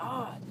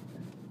God,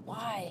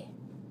 why?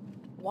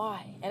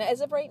 And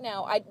as of right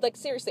now,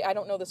 seriously, I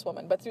don't know this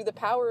woman, but through the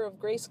power of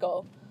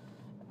Grayskull,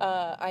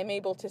 I'm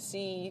able to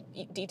see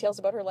details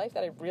about her life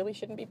that I really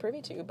shouldn't be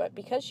privy to. But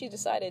because she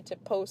decided to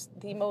post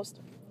the most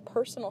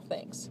personal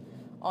things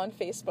on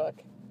Facebook,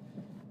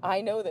 I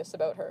know this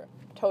about her.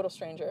 Total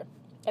stranger.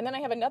 And then I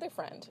have another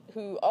friend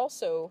who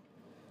also,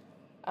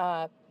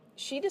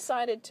 she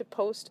decided to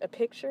post a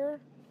picture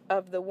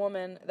of the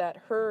woman that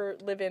her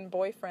live-in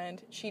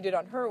boyfriend cheated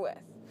on her with.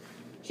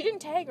 She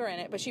didn't tag her in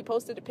it, but she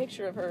posted a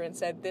picture of her and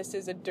said, "This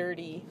is a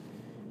dirty,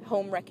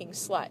 home-wrecking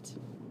slut."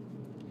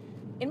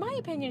 In my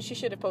opinion, she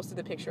should have posted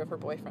the picture of her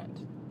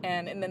boyfriend.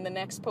 And then the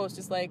next post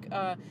is like,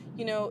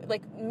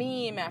 like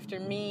meme after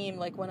meme,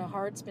 like, when a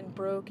heart's been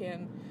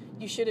broken,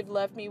 you should have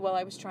loved me while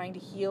I was trying to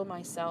heal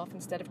myself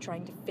instead of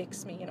trying to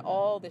fix me, and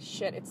all this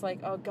shit. It's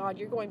like, oh God,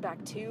 you're going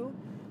back too?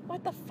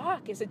 What the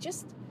fuck? Is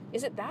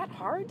it that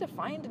hard to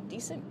find a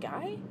decent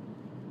guy?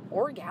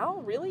 Or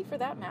gal, really, for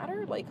that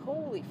matter? Like,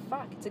 holy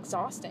fuck, it's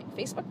exhausting.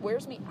 Facebook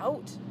wears me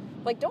out.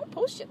 Like, don't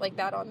post shit like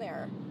that on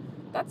there.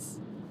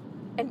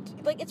 And,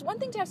 like, it's one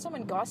thing to have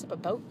someone gossip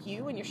about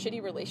you and your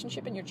shitty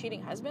relationship and your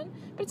cheating husband,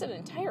 but it's an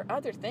entire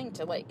other thing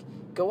to, like,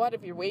 go out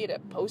of your way to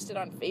post it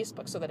on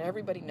Facebook so that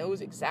everybody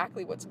knows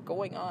exactly what's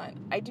going on.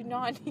 I do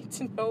not need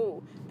to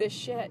know this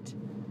shit.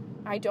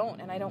 I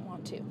don't, and I don't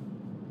want to.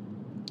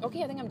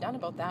 Okay, I think I'm done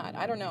about that.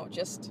 I don't know,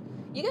 just,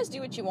 you guys do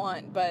what you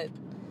want, but,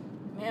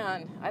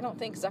 man, I don't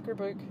think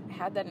Zuckerberg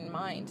had that in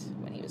mind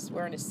when he was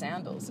wearing his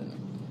sandals and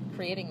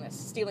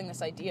stealing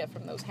this idea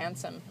from those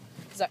handsome,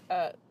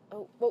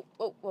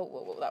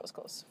 whoa, that was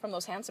close. From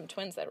those handsome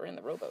twins that were in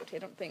the rowboat. I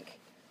don't think...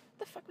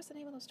 What the fuck was the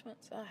name of those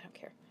twins? I don't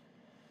care.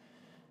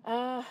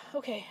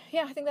 Okay.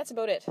 Yeah, I think that's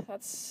about it.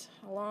 That's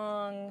a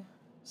long,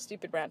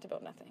 stupid rant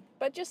about nothing.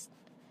 But just...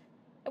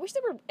 I wish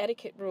there were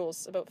etiquette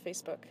rules about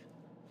Facebook.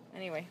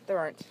 Anyway, there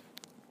aren't.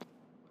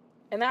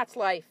 And that's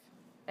life.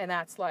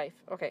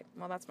 Okay,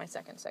 well, that's my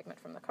second segment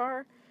from the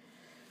car.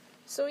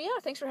 So, yeah,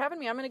 thanks for having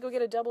me. I'm going to go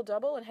get a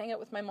double and hang out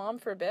with my mom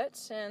for a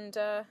bit, and,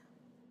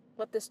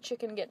 let this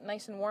chicken get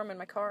nice and warm in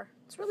my car.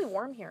 It's really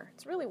warm here.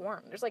 It's really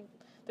warm. There's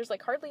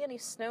like hardly any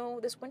snow.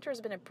 This winter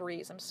has been a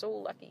breeze. I'm so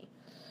lucky.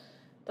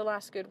 The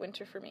last good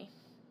winter for me.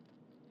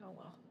 Oh,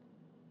 well.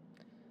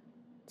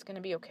 It's going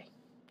to be okay.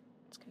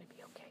 It's going to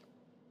be okay.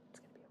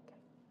 It's going to be okay.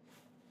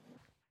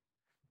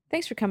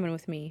 Thanks for coming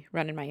with me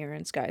running my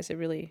errands, guys.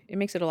 It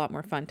makes it a lot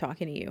more fun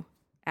talking to you,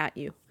 at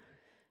you.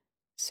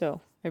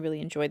 So I really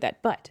enjoyed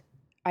that. But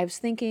I was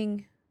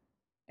thinking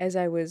as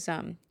I was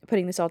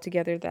putting this all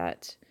together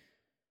that,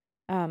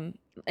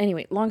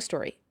 anyway, long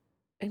story.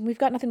 And we've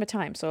got nothing but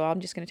time, so I'm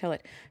just going to tell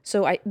it.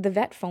 So the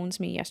vet phones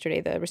me yesterday,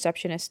 the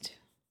receptionist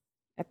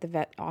at the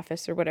vet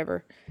office or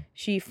whatever.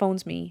 She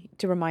phones me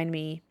to remind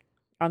me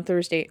on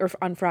Thursday or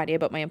on Friday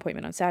about my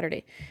appointment on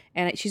Saturday.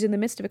 And she's in the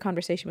midst of a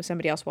conversation with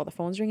somebody else while the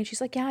phone's ringing. She's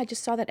like, yeah, I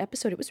just saw that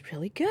episode. It was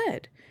really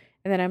good.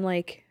 And then I'm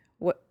like,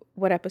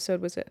 what episode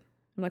was it?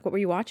 I'm like, what were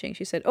you watching?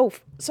 She said, oh,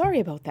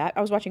 sorry about that.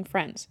 I was watching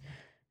Friends.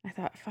 I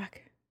thought,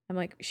 fuck. I'm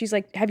like, she's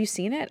like, have you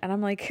seen it? And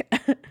I'm like,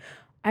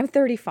 I'm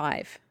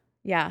 35.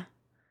 Yeah.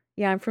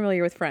 Yeah, I'm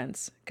familiar with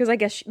Friends. Because I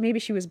guess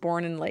maybe she was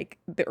born in like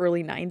the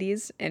early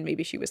 90s and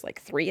maybe she was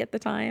like 3 at the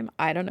time.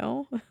 I don't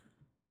know.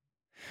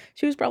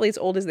 She was probably as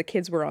old as the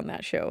kids were on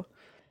that show.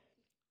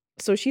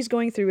 So she's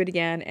going through it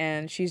again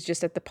and she's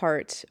just at the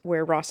part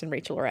where Ross and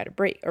Rachel are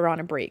on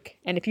a break.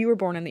 And if you were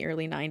born in the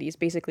early 90s,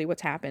 basically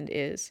what's happened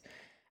is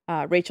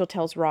Rachel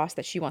tells Ross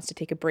that she wants to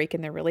take a break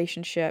in their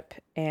relationship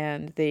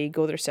and they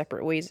go their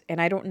separate ways.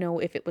 And I don't know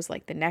if it was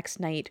like the next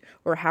night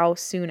or how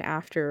soon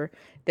after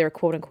their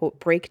quote unquote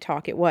break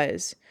talk it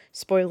was.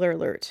 Spoiler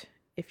alert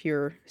if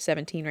you're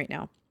 17 right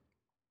now.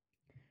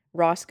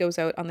 Ross goes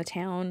out on the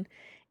town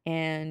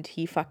and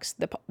he fucks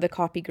the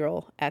copy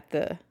girl at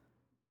the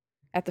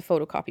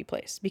photocopy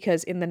place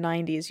because in the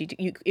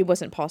 90s it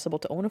wasn't possible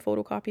to own a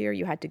photocopier.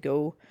 You had to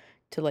go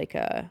to like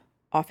a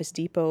Office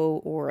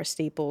Depot or a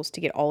Staples to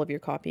get all of your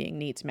copying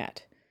needs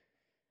met.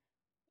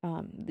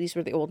 These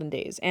were the olden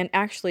days. And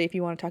actually, if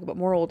you want to talk about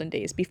more olden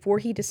days, before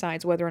he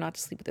decides whether or not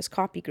to sleep with this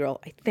copy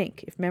girl, I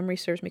think, if memory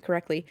serves me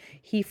correctly,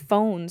 he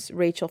phones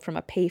Rachel from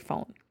a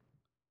payphone.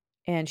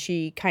 And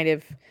she kind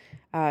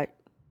of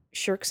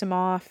shirks him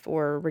off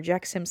or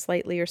rejects him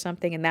slightly or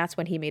something. And that's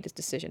when he made his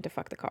decision to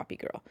fuck the copy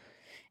girl.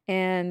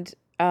 And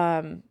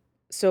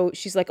so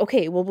she's like,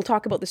 okay, well, we'll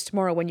talk about this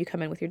tomorrow when you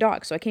come in with your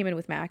dog. So I came in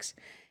with Max.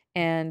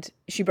 And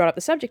she brought up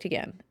the subject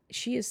again.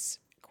 She is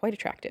quite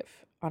attractive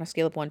on a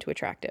scale of 1 to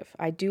attractive.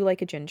 I do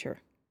like a ginger.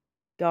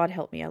 God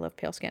help me, I love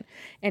pale skin.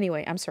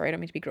 Anyway, I'm sorry, I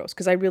don't mean to be gross,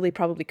 because I really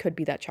probably could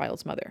be that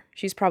child's mother.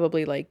 She's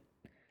probably like,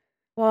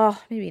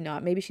 well, maybe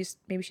not. Maybe she's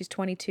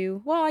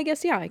 22. Well, I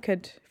guess, yeah, I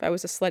could, if I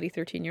was a slutty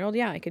 13-year-old,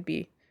 yeah, I could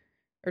be,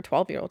 or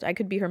 12-year-old, I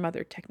could be her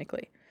mother,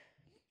 technically.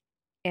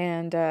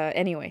 And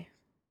anyway,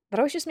 that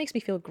always just makes me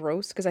feel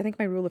gross because I think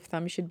my rule of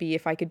thumb should be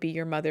if I could be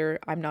your mother,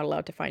 I'm not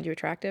allowed to find you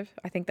attractive.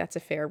 I think that's a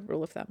fair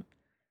rule of thumb.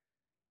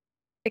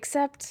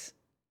 Except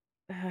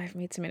I've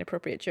made some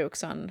inappropriate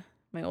jokes on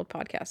my old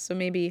podcast, so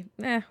maybe,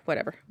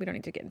 whatever. We don't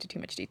need to get into too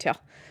much detail.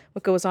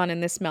 What goes on in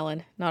this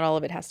melon, not all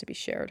of it has to be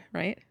shared,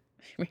 right?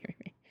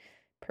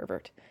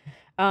 Pervert.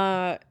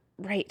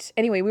 Right.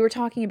 Anyway, we were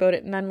talking about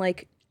it and I'm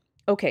like,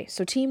 okay,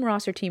 so Team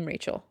Ross or Team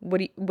Rachel? What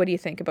do you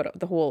think about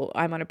the whole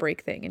I'm on a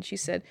break thing? And she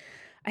said,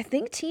 I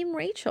think Team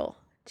Rachel.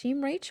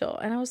 Team Rachel.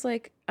 And I was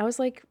like,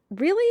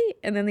 really?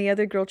 And then the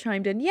other girl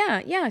chimed in,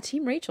 yeah,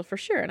 Team Rachel for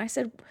sure. And I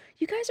said,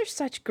 you guys are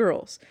such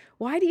girls.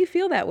 Why do you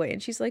feel that way?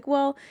 And she's like,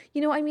 well,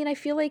 I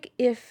feel like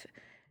if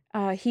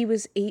he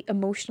was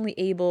emotionally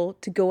able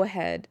to go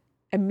ahead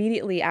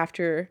immediately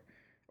after,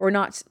 or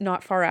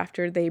not far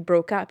after they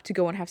broke up, to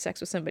go and have sex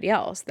with somebody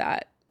else,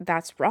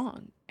 that's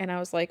wrong. And I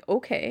was like,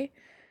 okay.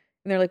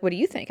 And they're like, what do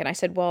you think? And I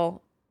said,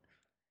 well,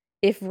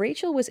 if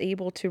Rachel was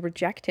able to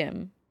reject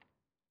him,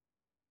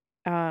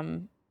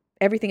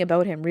 everything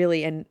about him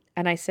really, and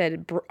I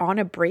said, on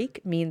a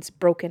break means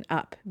broken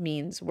up,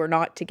 means we're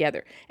not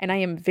together. And I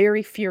am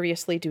very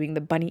furiously doing the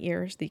bunny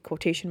ears, the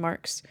quotation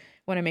marks,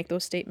 when I make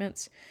those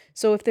statements.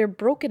 So if they're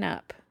broken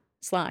up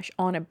 /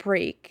 on a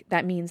break,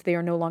 that means they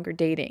are no longer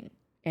dating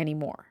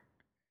anymore.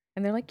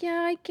 And they're like,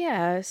 yeah, I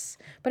guess.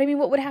 But I mean,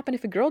 what would happen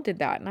if a girl did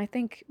that? And I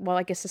think, well,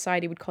 I guess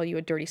society would call you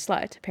a dirty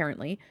slut,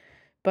 apparently.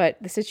 But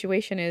the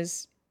situation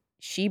is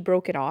she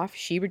broke it off.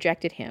 She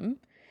rejected him.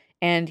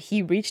 And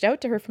he reached out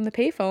to her from the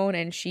payphone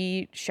and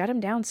she shut him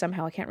down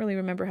somehow. I can't really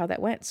remember how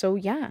that went. So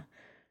yeah,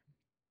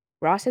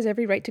 Ross has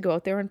every right to go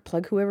out there and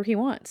plug whoever he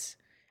wants.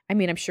 I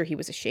mean, I'm sure he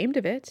was ashamed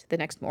of it the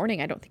next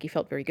morning. I don't think he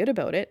felt very good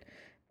about it.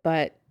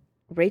 But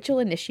Rachel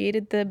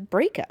initiated the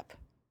breakup,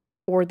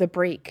 or the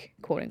break,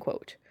 quote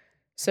unquote.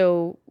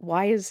 So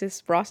why is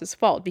this Ross's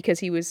fault? Because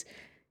he was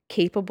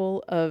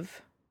capable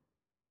of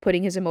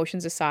putting his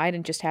emotions aside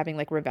and just having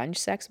like revenge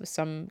sex with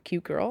some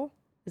cute girl?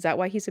 Is that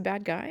why he's a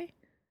bad guy?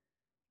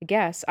 I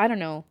guess. I don't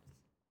know.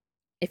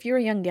 If you're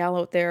a young gal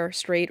out there,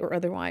 straight or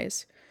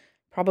otherwise,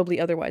 probably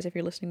otherwise if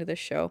you're listening to this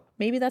show,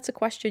 maybe that's a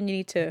question you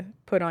need to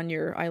put on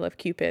your I Love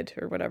Cupid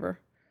or whatever.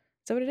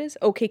 Is that what it is?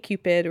 Okay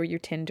Cupid, or your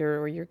Tinder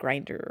or your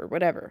Grindr or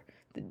whatever.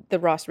 The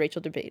Ross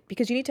Rachel debate,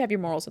 because you need to have your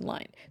morals in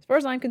line. As far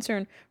as I'm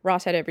concerned,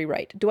 Ross had every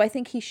right. Do I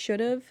think he should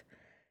have?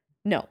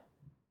 No.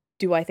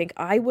 Do I think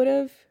I would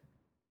have?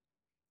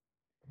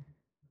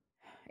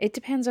 It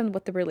depends on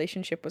what the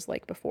relationship was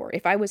like before.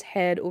 If I was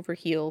head over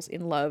heels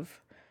in love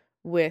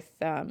with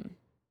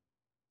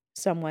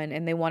someone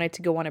and they wanted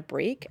to go on a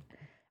break,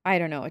 I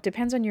don't know. It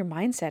depends on your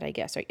mindset, I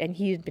guess. And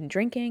he had been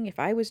drinking, if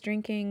I was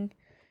drinking,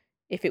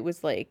 if it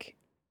was like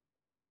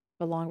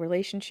a long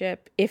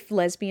relationship, if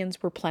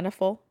lesbians were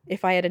plentiful,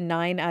 if I had a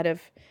 9 out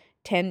of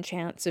 10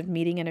 chance of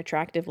meeting an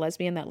attractive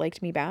lesbian that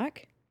liked me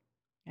back,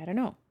 I don't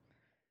know.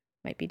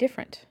 Might be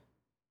different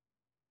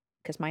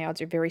because my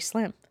odds are very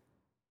slim.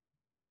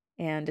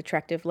 And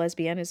attractive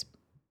lesbian is,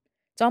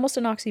 it's almost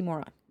an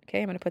oxymoron. Okay,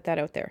 I'm going to put that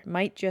out there.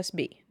 Might just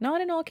be.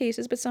 Not in all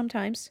cases, but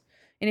sometimes.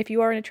 And if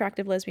you are an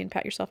attractive lesbian,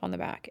 pat yourself on the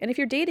back. And if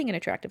you're dating an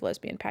attractive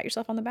lesbian, pat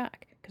yourself on the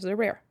back because they're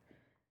rare.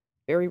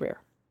 Very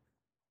rare.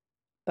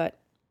 But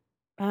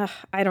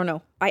I don't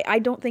know. I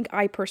don't think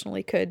I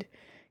personally could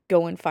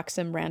go and fuck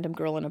some random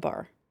girl in a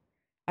bar.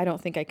 I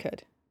don't think I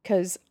could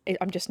because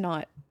I'm just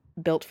not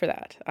built for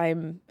that.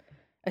 I'm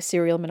a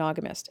serial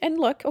monogamist. And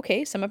look,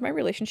 okay, some of my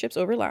relationships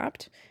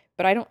overlapped,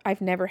 but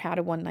I've never had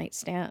a one night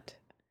stand.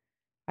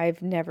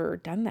 I've never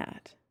done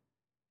that.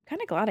 I'm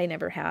kind of glad I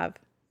never have.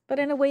 But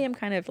in a way, I'm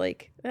kind of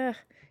like, I feel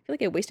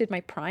like I wasted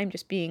my prime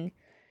just being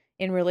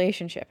in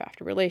relationship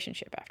after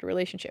relationship after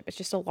relationship. It's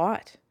just a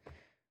lot.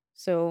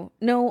 So,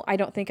 no, I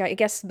don't think I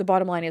guess the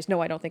bottom line is no,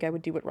 I don't think I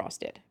would do what Ross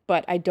did.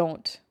 But I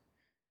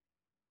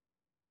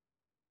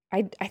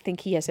think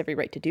he has every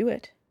right to do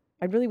it.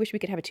 I really wish we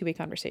could have a two-way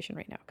conversation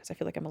right now because I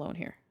feel like I'm alone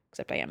here,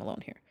 except I am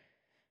alone here.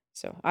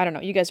 So, I don't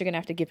know. You guys are going to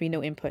have to give me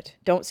no input.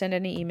 Don't send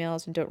any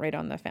emails and don't write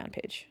on the fan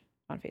page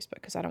on Facebook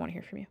because I don't want to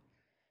hear from you.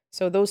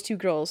 So, those two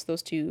girls,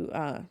 those two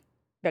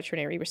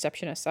veterinary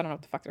receptionists, I don't know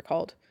what the fuck they're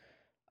called,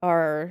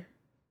 are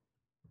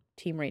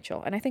Team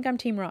Rachel. And I think I'm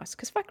Team Ross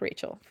because fuck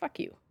Rachel. Fuck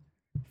you.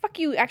 Fuck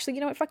you. Actually,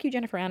 you know what? Fuck you,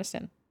 Jennifer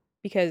Aniston.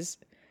 Because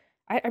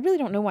I really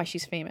don't know why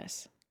she's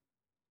famous.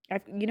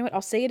 You know what?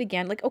 I'll say it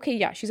again. Like, okay,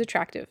 yeah, she's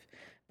attractive.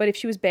 But if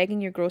she was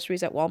bagging your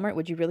groceries at Walmart,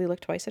 would you really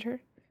look twice at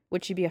her?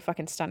 Would she be a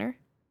fucking stunner?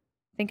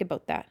 Think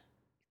about that.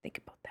 Think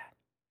about that.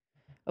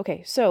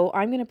 Okay, so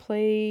I'm going to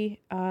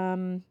play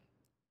a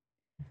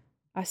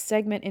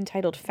segment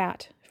entitled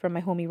Fat from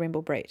my homie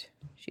Rainbow Bright.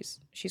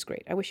 She's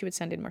great. I wish she would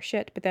send in more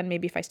shit, but then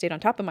maybe if I stayed on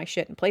top of my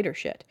shit and played her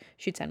shit,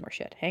 she'd send more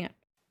shit. Hang on.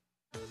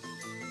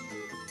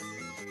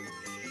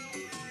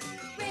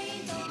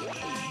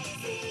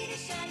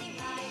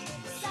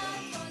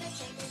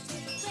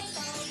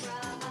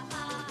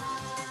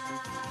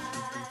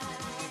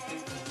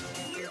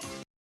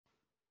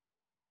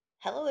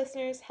 Hello,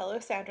 listeners. Hello,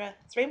 Sandra.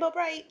 It's Rainbow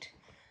Bright.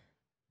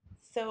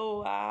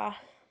 So,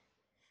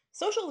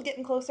 social is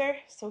getting closer.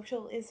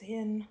 Social is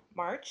in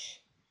March.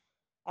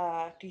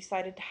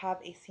 Decided to have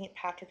a St.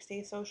 Patrick's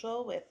Day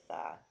social with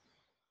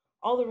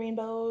all the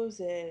rainbows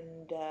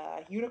and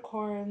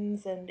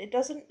unicorns, and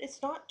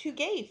it's not too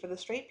gay for the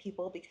straight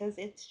people because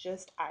it's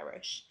just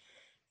Irish.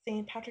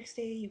 St. Patrick's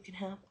Day, you can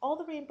have all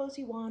the rainbows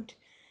you want,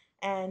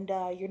 and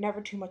you're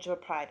never too much of a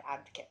pride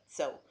advocate.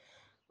 So,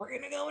 we're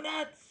gonna go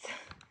nuts.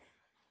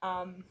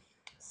 Um,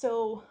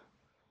 so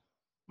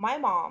my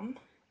mom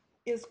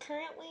is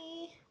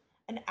currently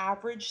an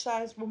average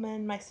sized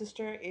woman. My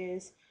sister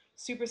is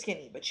super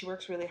skinny, but she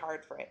works really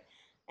hard for it.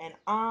 And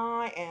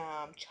I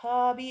am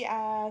chubby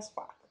as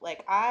fuck.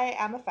 Like I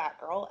am a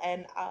fat girl,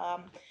 and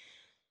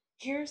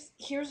here's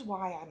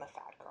why I'm a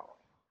fat girl.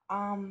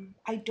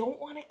 I don't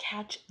want to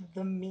catch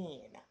the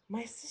mean.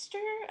 My sister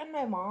and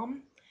my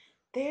mom,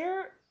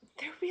 they're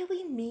they're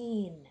really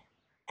mean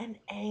and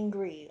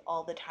angry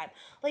all the time.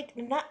 Like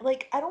not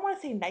like I don't want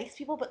to say nice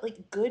people, but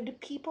like good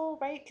people,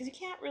 right? Because you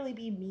can't really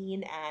be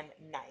mean and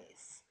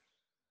nice.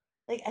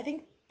 Like I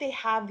think they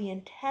have the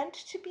intent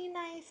to be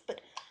nice, but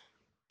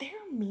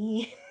they're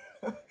mean.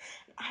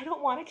 I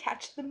don't want to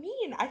catch the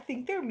mean. I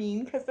think they're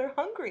mean because they're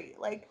hungry.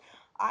 Like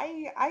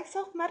I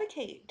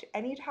self-medicate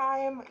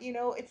anytime,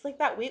 it's like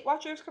that Weight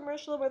Watchers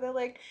commercial where they're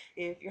like,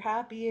 if you're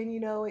happy and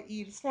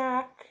eat a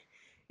snack.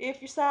 If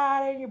you're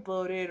sad and you're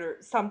bloated or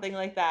something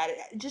like that,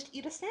 just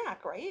eat a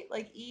snack, right?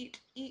 Like eat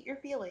your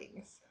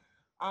feelings.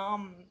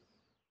 Um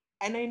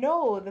and I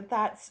know that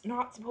that's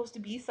not supposed to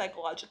be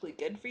psychologically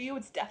good for you.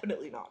 It's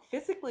definitely not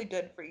physically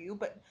good for you,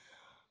 but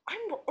I'm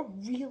a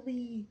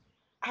really,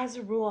 as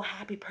a rule,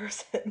 happy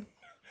person.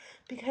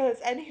 Because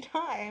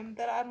anytime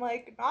that I'm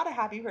like not a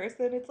happy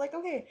person, it's like,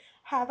 okay,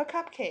 have a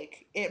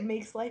cupcake. It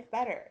makes life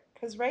better.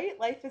 Because, right?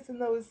 Life is in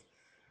those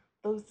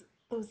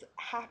those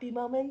happy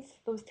moments,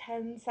 those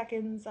 10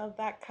 seconds of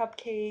that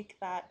cupcake,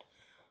 that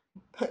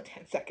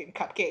 10-second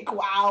cupcake.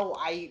 Wow,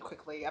 I eat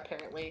quickly,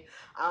 apparently.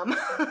 Um,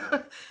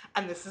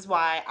 and this is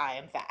why I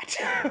am fat.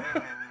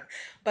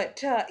 But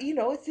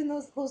it's in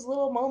those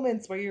little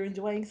moments where you're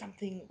enjoying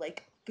something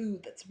like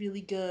food that's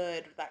really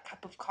good, that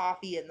cup of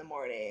coffee in the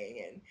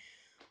morning, and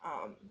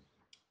um,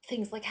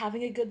 things like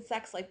having a good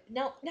sex life.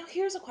 Now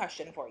here's a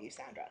question for you,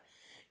 Sandra.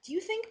 Do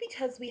you think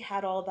because we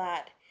had all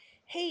that,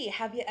 hey,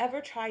 have you ever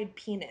tried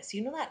penis?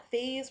 You know that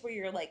phase where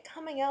you're like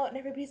coming out and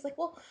everybody's like,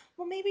 well,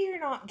 maybe you're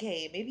not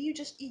gay. Maybe you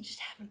just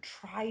haven't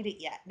tried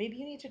it yet. Maybe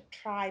you need to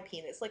try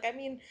penis. Like, I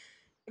mean,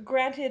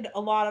 granted, a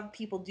lot of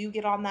people do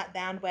get on that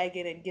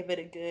bandwagon and give it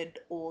a good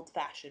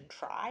old-fashioned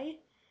try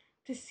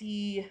to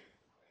see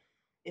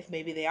if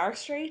maybe they are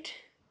straight.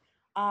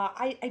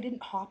 I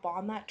didn't hop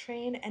on that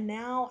train, and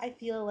now I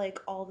feel like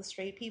all the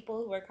straight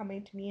people who are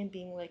coming to me and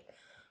being like,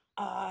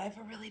 I have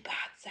a really bad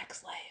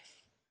sex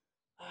life.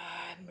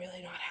 I'm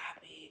really not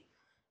happy.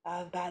 I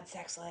have a bad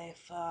sex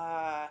life.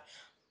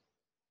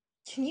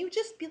 Can you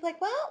just be like,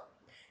 well,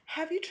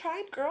 have you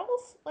tried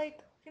girls?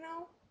 Like,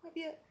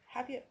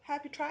 have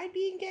you tried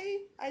being gay?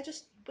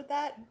 Would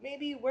that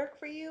maybe work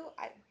for you?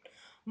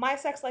 My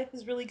sex life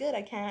is really good.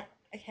 I can't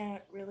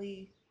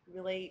really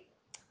relate.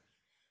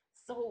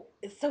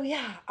 So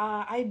yeah,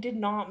 I did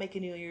not make a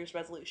New Year's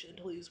resolution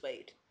to lose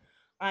weight.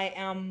 I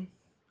am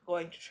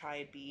going to try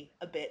and be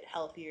a bit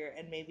healthier,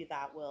 and maybe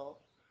that will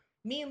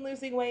mean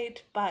losing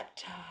weight.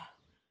 But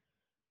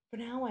for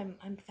now,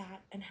 I'm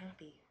fat and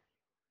happy,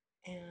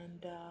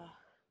 and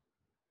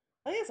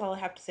I think that's all I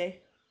have to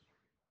say.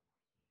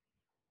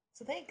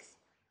 So thanks.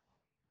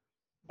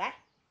 Bye.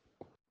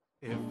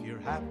 If you're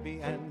happy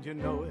and you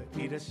know it,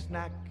 eat a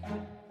snack.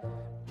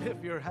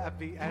 If you're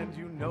happy and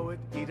you know it,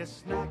 eat a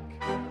snack.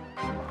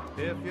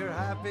 If you're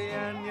happy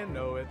and you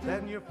know it,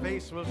 then your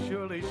face will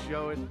surely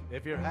show it.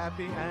 If you're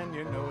happy and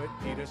you know it,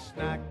 eat a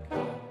snack.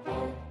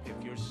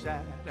 If you're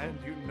sad and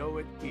you know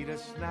it, eat a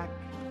snack.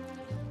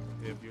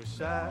 If you're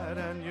sad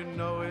and you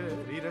know it,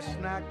 eat a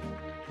snack.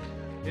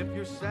 If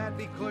you're sad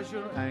because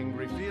you're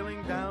angry,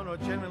 feeling down, or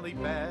generally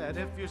bad,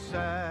 if you're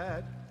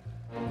sad,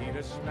 eat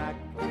a snack.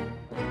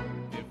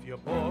 If you're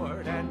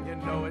bored and you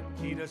know it,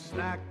 eat a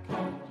snack.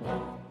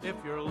 If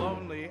you're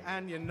lonely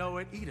and you know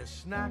it, eat a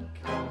snack.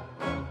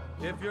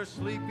 If you're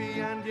sleepy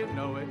and you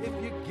know it, if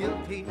you're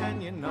guilty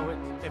and you know it,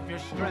 if you're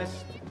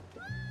stressed,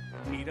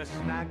 eat a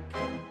snack.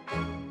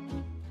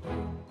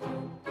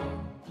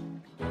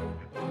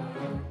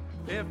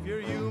 If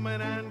you're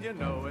human and you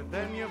know it,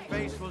 then your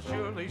face will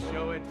surely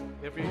show it.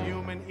 If you're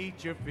human,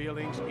 eat your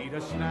feelings, eat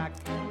a snack.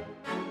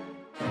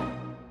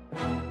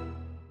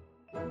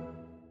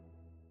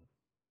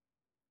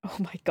 Oh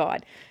my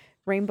God.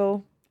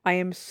 Rainbow, I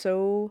am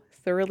so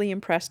thoroughly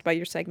impressed by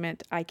your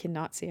segment. I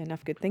cannot say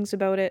enough good things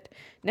about it.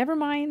 Never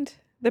mind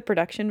the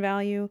production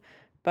value,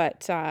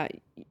 but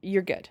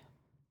you're good.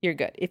 You're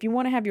good. If you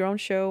want to have your own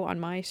show on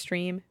my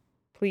stream,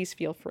 please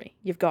feel free.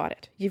 You've got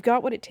it. You've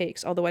got what it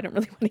takes, although I don't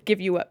really want to give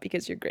you up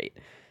because you're great.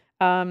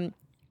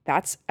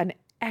 That's an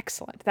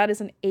excellent. That is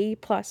an A++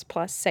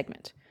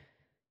 segment.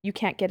 You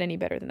can't get any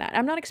better than that.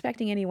 I'm not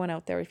expecting anyone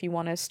out there, if you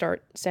want to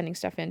start sending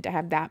stuff in, to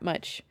have that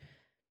much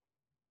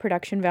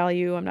production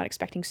value. I'm not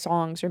expecting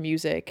songs or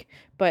music,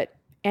 but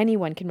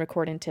anyone can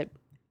record into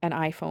an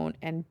iPhone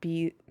and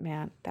be,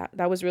 man,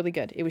 that was really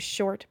good. It was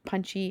short,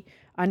 punchy,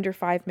 under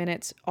 5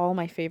 minutes, all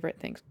my favorite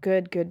things.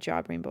 Good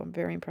job, Rainbow. I'm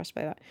very impressed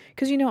by that.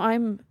 Because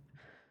I'm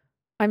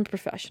a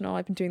professional.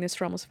 I've been doing this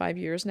for almost 5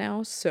 years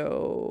now,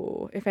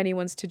 so if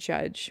anyone's to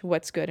judge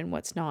what's good and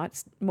what's not,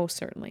 it's most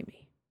certainly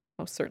me.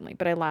 Most certainly.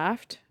 But I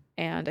laughed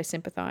and I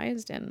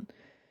sympathized, and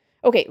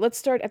okay, let's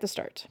start at the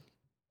start.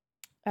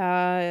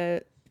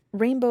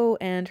 Rainbow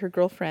and her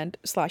girlfriend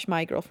 /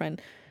 my girlfriend,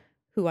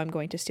 who I'm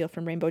going to steal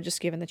from Rainbow, just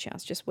given the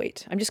chance. Just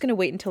wait. I'm just going to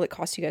wait until it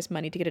costs you guys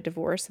money to get a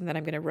divorce, and then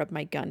I'm going to rub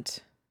my gunt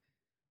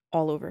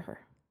all over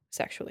her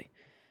sexually.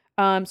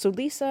 So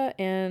Lisa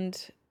and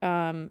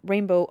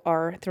Rainbow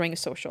are throwing a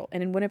social.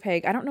 And in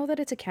Winnipeg, I don't know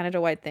that it's a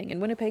Canada-wide thing. In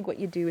Winnipeg, what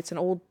you do, it's an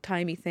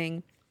old-timey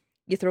thing.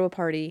 You throw a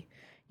party.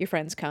 Your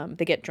friends come,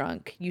 they get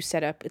drunk, you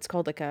set up, it's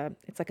like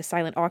a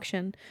silent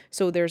auction.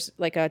 So there's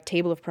like a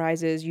table of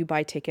prizes, you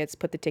buy tickets,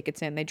 put the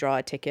tickets in, they draw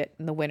a ticket,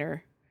 and the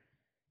winner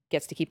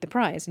gets to keep the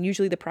prize. And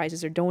usually the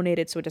prizes are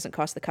donated, so it doesn't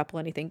cost the couple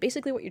anything.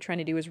 Basically what you're trying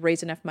to do is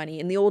raise enough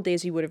money. In the old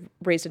days, you would have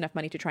raised enough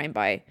money to try and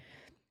buy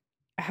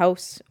a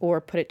house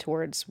or put it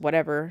towards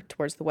whatever,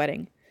 towards the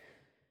wedding.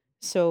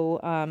 So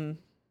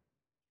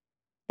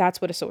that's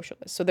what a social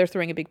is. So they're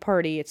throwing a big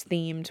party, it's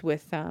themed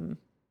with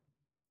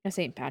a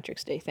St.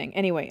 Patrick's Day thing.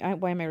 Anyway,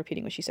 why am I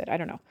repeating what she said? I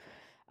don't know.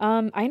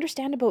 I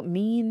understand about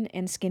mean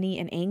and skinny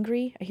and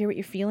angry. I hear what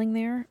you're feeling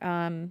there.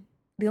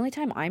 The only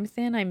time I'm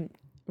thin, I'm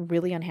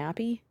really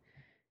unhappy.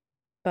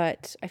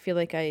 But I feel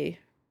like I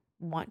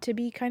want to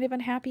be kind of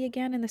unhappy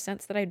again, in the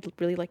sense that I'd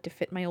really like to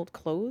fit my old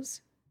clothes.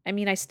 I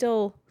mean, I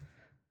still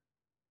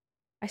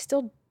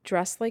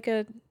dress like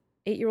a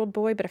 8-year-old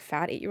boy, but a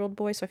fat 8-year-old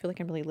boy, so I feel like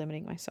I'm really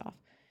limiting myself.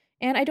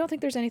 And I don't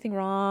think there's anything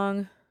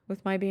wrong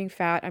with my being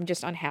fat. I'm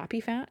just unhappy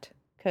fat.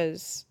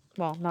 Because,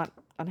 well, not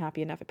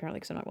unhappy enough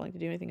apparently, because I'm not willing to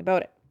do anything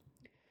about it.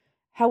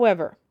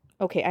 However,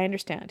 okay, I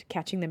understand.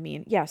 Catching the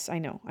mean. Yes, I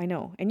know.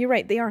 And you're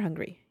right, they are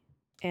hungry.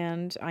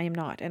 And I am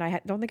not. And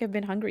I don't think I've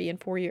been hungry in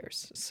 4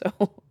 years. So,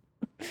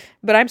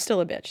 but I'm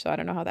still a bitch, so I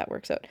don't know how that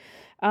works out.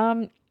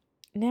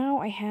 Now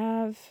I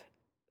have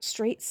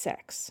straight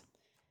sex.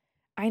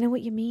 I know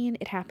what you mean.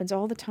 It happens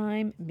all the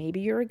time. Maybe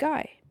you're a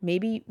guy.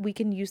 Maybe we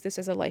can use this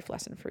as a life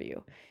lesson for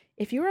you.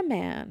 If you're a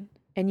man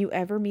and you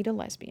ever meet a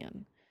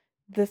lesbian,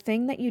 the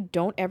thing that you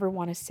don't ever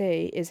want to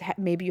say is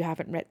maybe you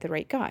haven't met the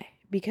right guy,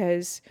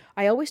 because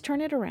I always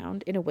turn it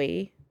around in a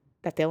way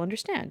that they'll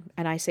understand.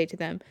 And I say to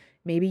them,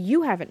 maybe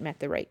you haven't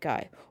met the right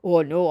guy.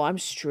 Oh no, I'm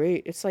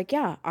straight. It's like,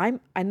 yeah, and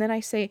then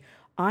I say,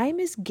 I'm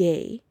as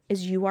gay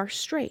as you are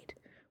straight,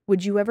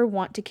 Would you ever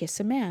want to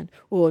kiss a man?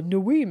 Oh, no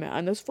way,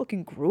 man. That's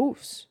fucking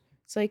gross.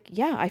 It's like,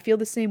 yeah, I feel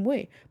the same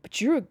way. But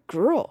you're a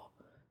girl.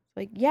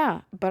 Like,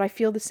 yeah, but I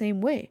feel the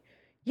same way.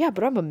 Yeah,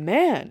 but I'm a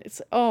man.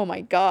 It's, oh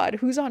my God,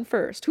 who's on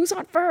first? Who's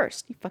on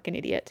first? You fucking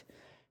idiot.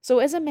 So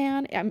as a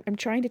man, I'm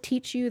trying to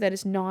teach you that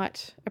is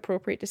not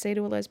appropriate to say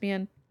to a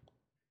lesbian.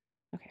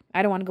 Okay,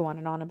 I don't want to go on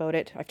and on about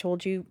it. I've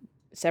told you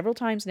several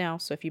times now,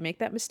 so if you make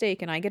that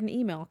mistake and I get an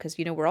email, because,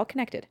 we're all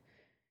connected.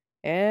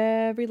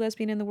 Every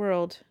lesbian in the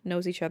world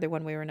knows each other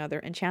one way or another,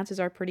 and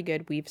chances are pretty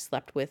good we've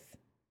slept with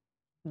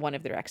one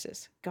of their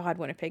exes. God,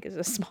 Winnipeg is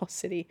a small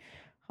city.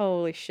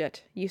 Holy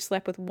shit. You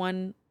slept with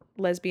one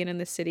lesbian in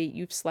the city,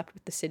 you've slept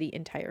with the city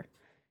entire. Do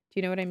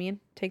you know what I mean?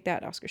 Take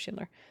that, Oscar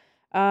Schindler.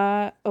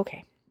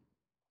 Okay.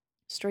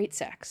 Straight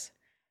sex.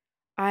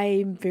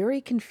 I'm very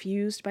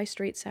confused by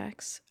straight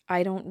sex.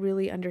 I don't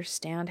really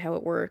understand how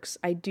it works.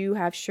 I do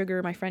have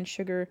Sugar, my friend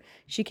Sugar.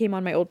 She came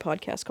on my old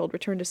podcast called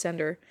Return to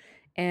Sender,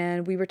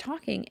 and we were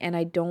talking, and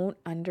I don't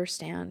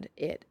understand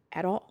it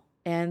at all.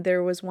 And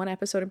there was one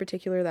episode in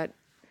particular that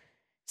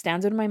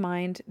stands out in my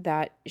mind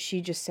that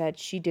she just said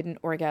she didn't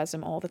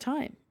orgasm all the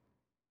time.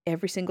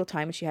 Every single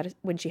time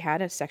when she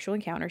had a sexual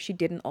encounter, she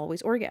didn't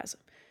always orgasm.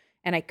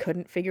 And I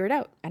couldn't figure it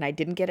out. And I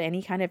didn't get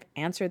any kind of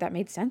answer that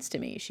made sense to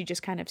me. She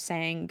just kind of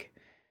sang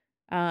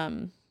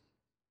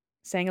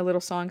a little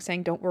song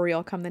saying, "Don't worry,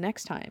 I'll come the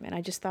next time." And I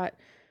just thought,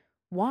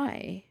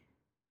 why?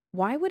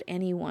 Why would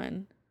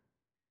anyone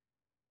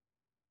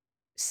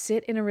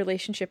sit in a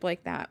relationship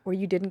like that where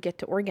you didn't get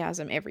to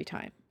orgasm every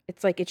time?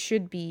 It's like, it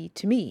should be,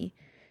 to me,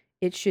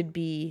 it should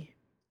be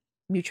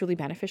mutually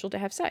beneficial to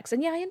have sex.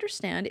 And yeah, I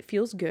understand it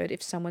feels good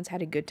if someone's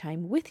had a good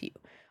time with you.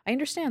 I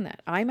understand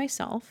that. I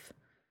myself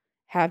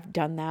have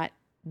done that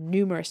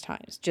numerous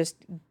times.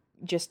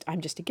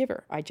 I'm just a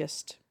giver.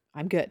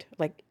 I'm good.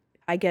 Like,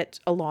 I get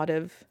a lot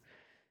of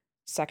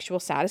sexual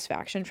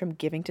satisfaction from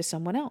giving to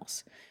someone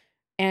else.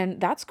 And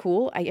that's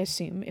cool. I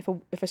assume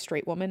if a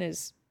straight woman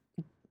is,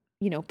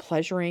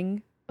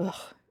 pleasuring,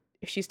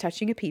 if she's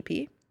touching a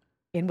pee-pee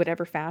in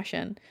whatever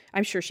fashion,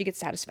 I'm sure she gets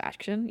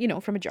satisfaction,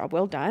 from a job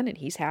well done, and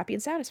he's happy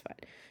and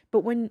satisfied.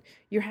 But when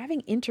you're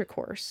having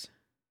intercourse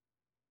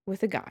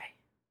with a guy,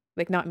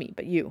 like not me,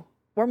 but you,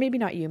 or maybe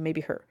not you,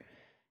 maybe her,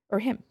 or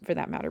him for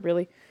that matter,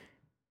 really,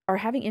 are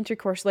having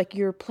intercourse, like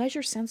your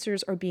pleasure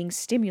sensors are being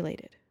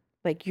stimulated,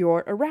 like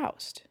you're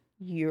aroused,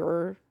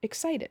 you're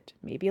excited,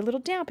 maybe a little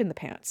damp in the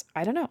pants.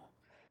 I don't know.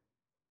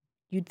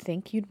 You'd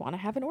think you'd want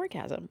to have an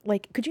orgasm.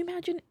 Like, could you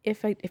imagine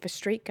if a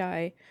straight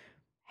guy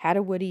had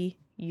a woody,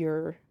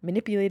 you're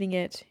manipulating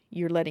it,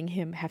 you're letting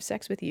him have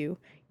sex with you,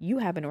 you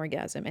have an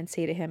orgasm and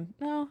say to him,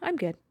 "No, I'm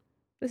good.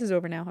 This is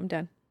over now. I'm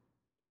done."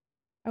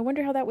 I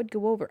wonder how that would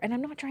go over. And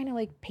I'm not trying to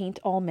like paint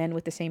all men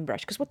with the same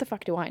brush, because what the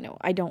fuck do I know?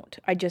 I don't.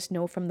 I just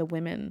know from the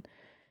women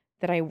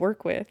that I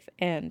work with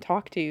and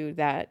talk to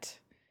that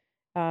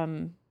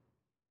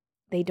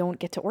they don't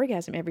get to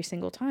orgasm every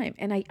single time.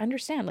 And I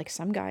understand, like,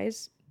 some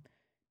guys,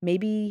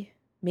 maybe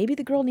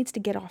the girl needs to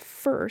get off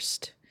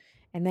first,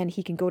 and then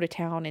he can go to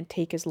town and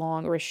take as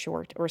long or as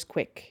short or as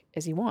quick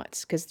as he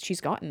wants, because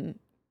she's gotten,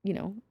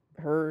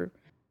 her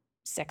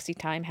sexy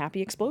time,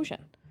 happy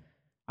explosion.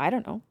 I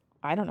don't know.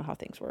 I don't know how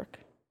things work,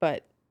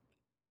 but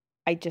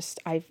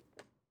I've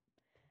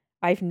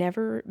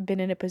never been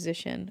in a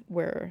position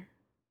where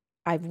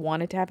I've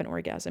wanted to have an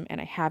orgasm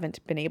and I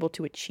haven't been able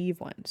to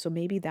achieve one. So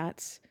maybe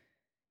that's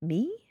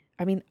me?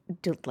 I mean,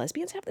 do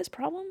lesbians have this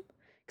problem?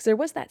 Because there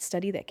was that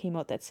study that came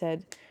out that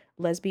said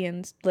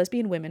lesbian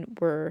women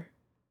were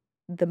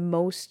the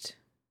most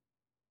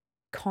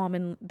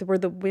common, were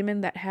the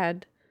women that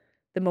had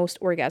the most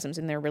orgasms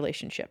in their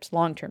relationships,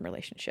 long-term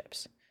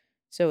relationships.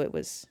 So it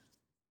was,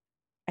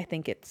 I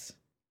think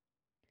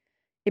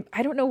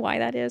I don't know why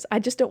that is. I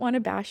just don't want to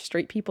bash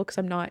straight people because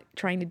I'm not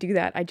trying to do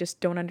that. I just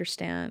don't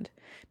understand.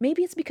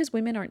 Maybe it's because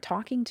women aren't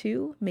talking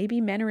to.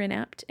 Maybe men are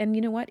inept. And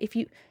you know what?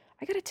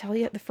 I gotta tell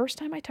you, the first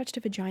time I touched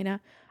a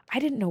vagina, I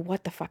didn't know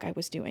what the fuck I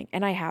was doing.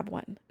 And I have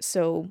one.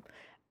 So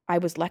I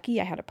was lucky.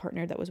 I had a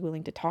partner that was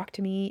willing to talk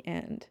to me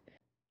and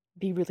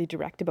be really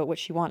direct about what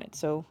she wanted.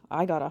 So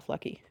I got off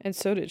lucky. And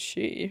so did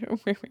she.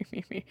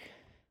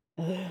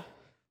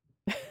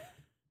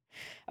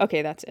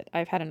 Okay, that's it.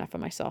 I've had enough of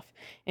myself.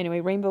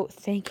 Anyway, Rainbow,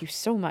 thank you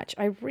so much.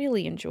 I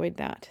really enjoyed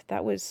that.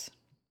 That was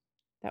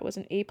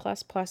an A+++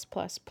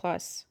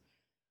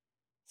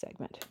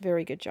 segment.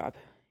 Very good job.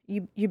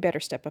 You better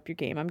step up your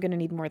game. I'm going to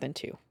need more than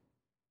 2.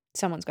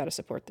 Someone's got to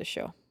support this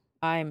show.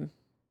 I'm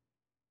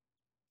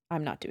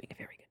not doing a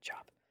very good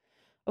job.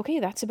 Okay,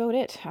 that's about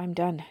it. I'm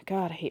done.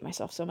 God, I hate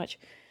myself so much.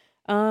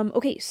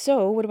 Okay,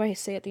 so what do I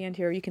say at the end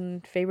here? You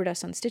can favorite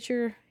us on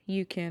Stitcher.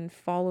 You can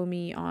follow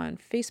me on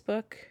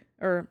Facebook,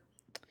 or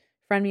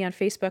friend me on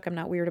Facebook. I'm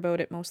not weird about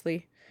it,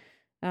 mostly.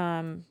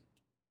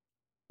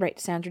 Right,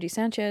 Sandra D.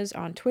 Sanchez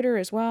on Twitter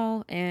as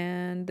well,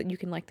 and you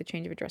can like the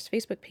Change of Address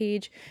Facebook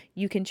page.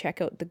 You can check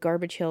out the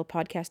Garbage Hill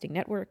Podcasting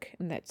Network,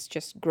 and that's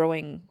just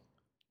growing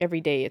every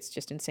day. It's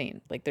just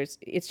insane. Like,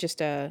 it's just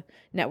a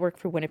network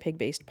for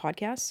Winnipeg-based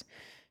podcasts.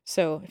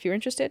 So if you're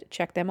interested,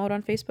 check them out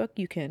on Facebook.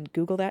 You can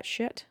Google that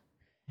shit,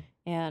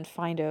 and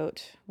find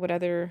out what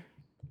other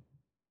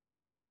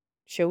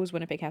shows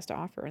Winnipeg has to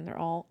offer. And they're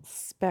all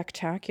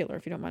spectacular,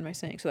 if you don't mind my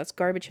saying. So that's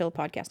Garbage Hill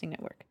Podcasting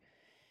Network.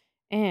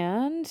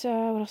 And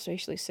what else do I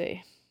usually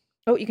say?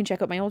 Oh, you can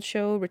check out my old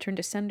show, Return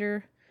to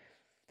Sender.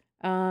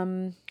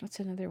 What's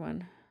another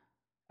one?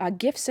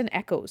 Gifts and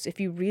Echoes. If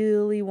you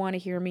really want to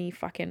hear me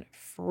fucking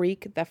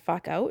freak the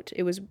fuck out,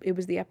 it was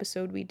the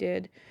episode we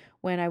did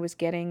when I was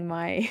getting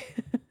my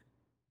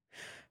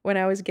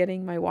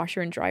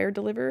washer and dryer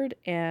delivered.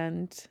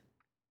 And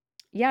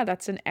yeah,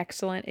 that's an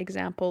excellent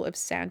example of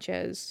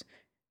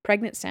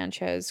pregnant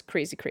Sanchez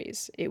crazy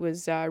craze. It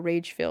was a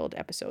rage-filled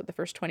episode. The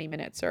first 20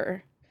 minutes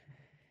are,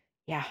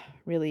 yeah,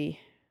 really,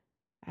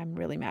 I'm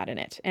really mad in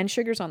it. And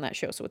Sugar's on that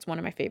show, so it's one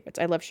of my favorites.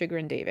 I love Sugar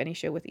and Dave. Any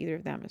show with either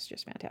of them is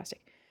just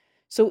fantastic.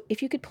 So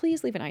if you could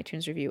please leave an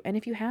iTunes review, and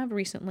if you have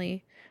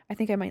recently, I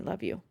think I might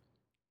love you.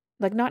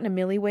 Like, not in a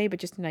Millie way, but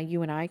just in a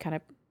you and I kind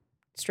of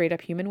straight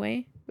up human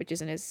way, which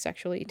isn't as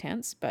sexually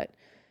tense, but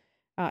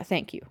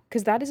thank you.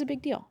 Because that is a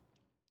big deal.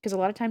 Because a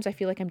lot of times I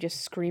feel like I'm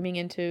just screaming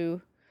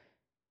into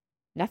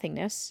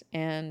nothingness,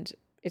 and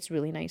it's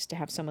really nice to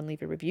have someone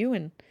leave a review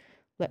and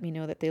let me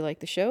know that they like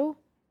the show.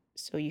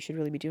 So you should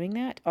really be doing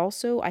that.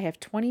 Also, I have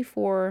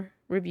 24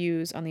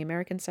 reviews on the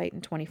American site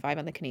and 25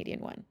 on the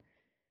Canadian one.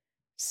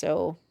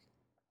 So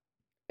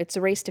it's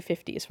a race to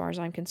 50 as far as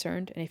I'm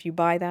concerned. And if you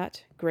buy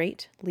that,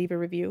 great. Leave a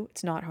review.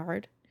 It's not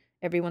hard.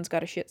 Everyone's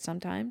got a shit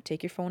sometime.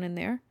 Take your phone in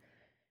there.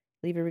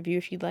 Leave a review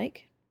if you'd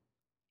like.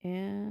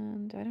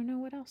 And I don't know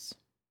what else.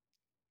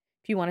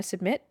 If you want to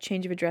submit,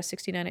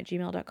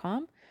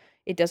 changeofaddress69@gmail.com.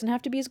 It doesn't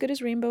have to be as good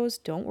as Rainbow's.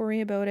 Don't worry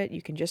about it.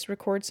 You can just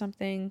record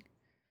something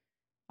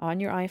on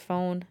your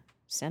iPhone.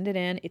 Send it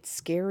in. It's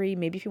scary.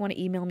 Maybe if you want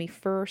to email me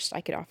first,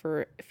 I could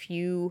offer a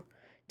few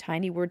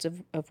tiny words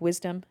of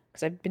wisdom,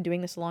 because I've been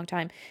doing this a long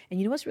time. And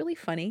you know what's really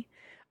funny?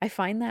 I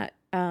find that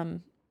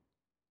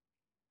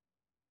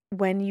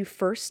when you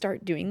first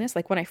start doing this,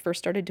 like when I first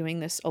started doing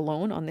this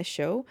alone on this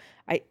show,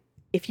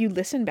 if you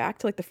listen back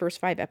to like the first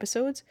 5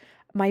 episodes,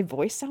 my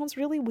voice sounds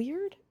really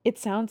weird. It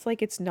sounds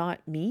like it's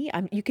not me.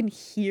 You can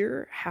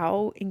hear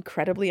how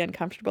incredibly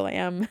uncomfortable I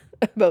am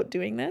about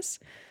doing this.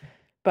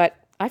 But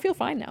I feel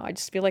fine now. I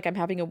just feel like I'm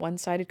having a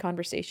one-sided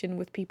conversation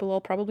with people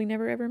I'll probably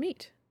never ever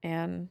meet.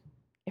 And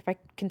if I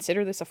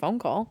consider this a phone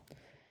call, it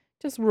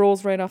just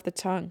rolls right off the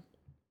tongue.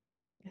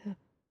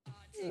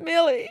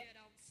 Millie,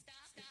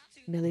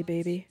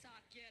 baby,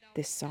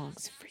 this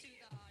song's for you.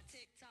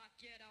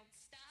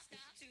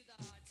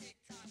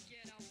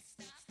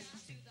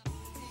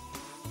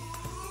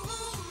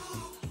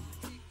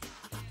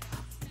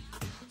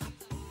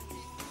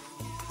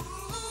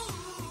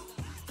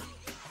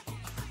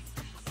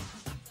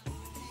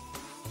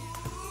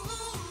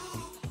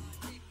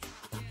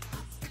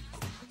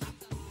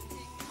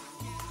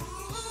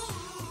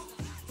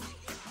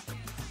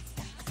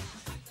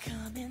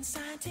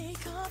 Inside,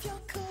 take off your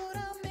coat,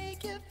 I'll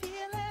make you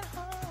feel at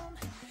home.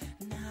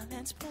 Now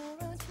let's pour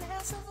a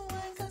glass of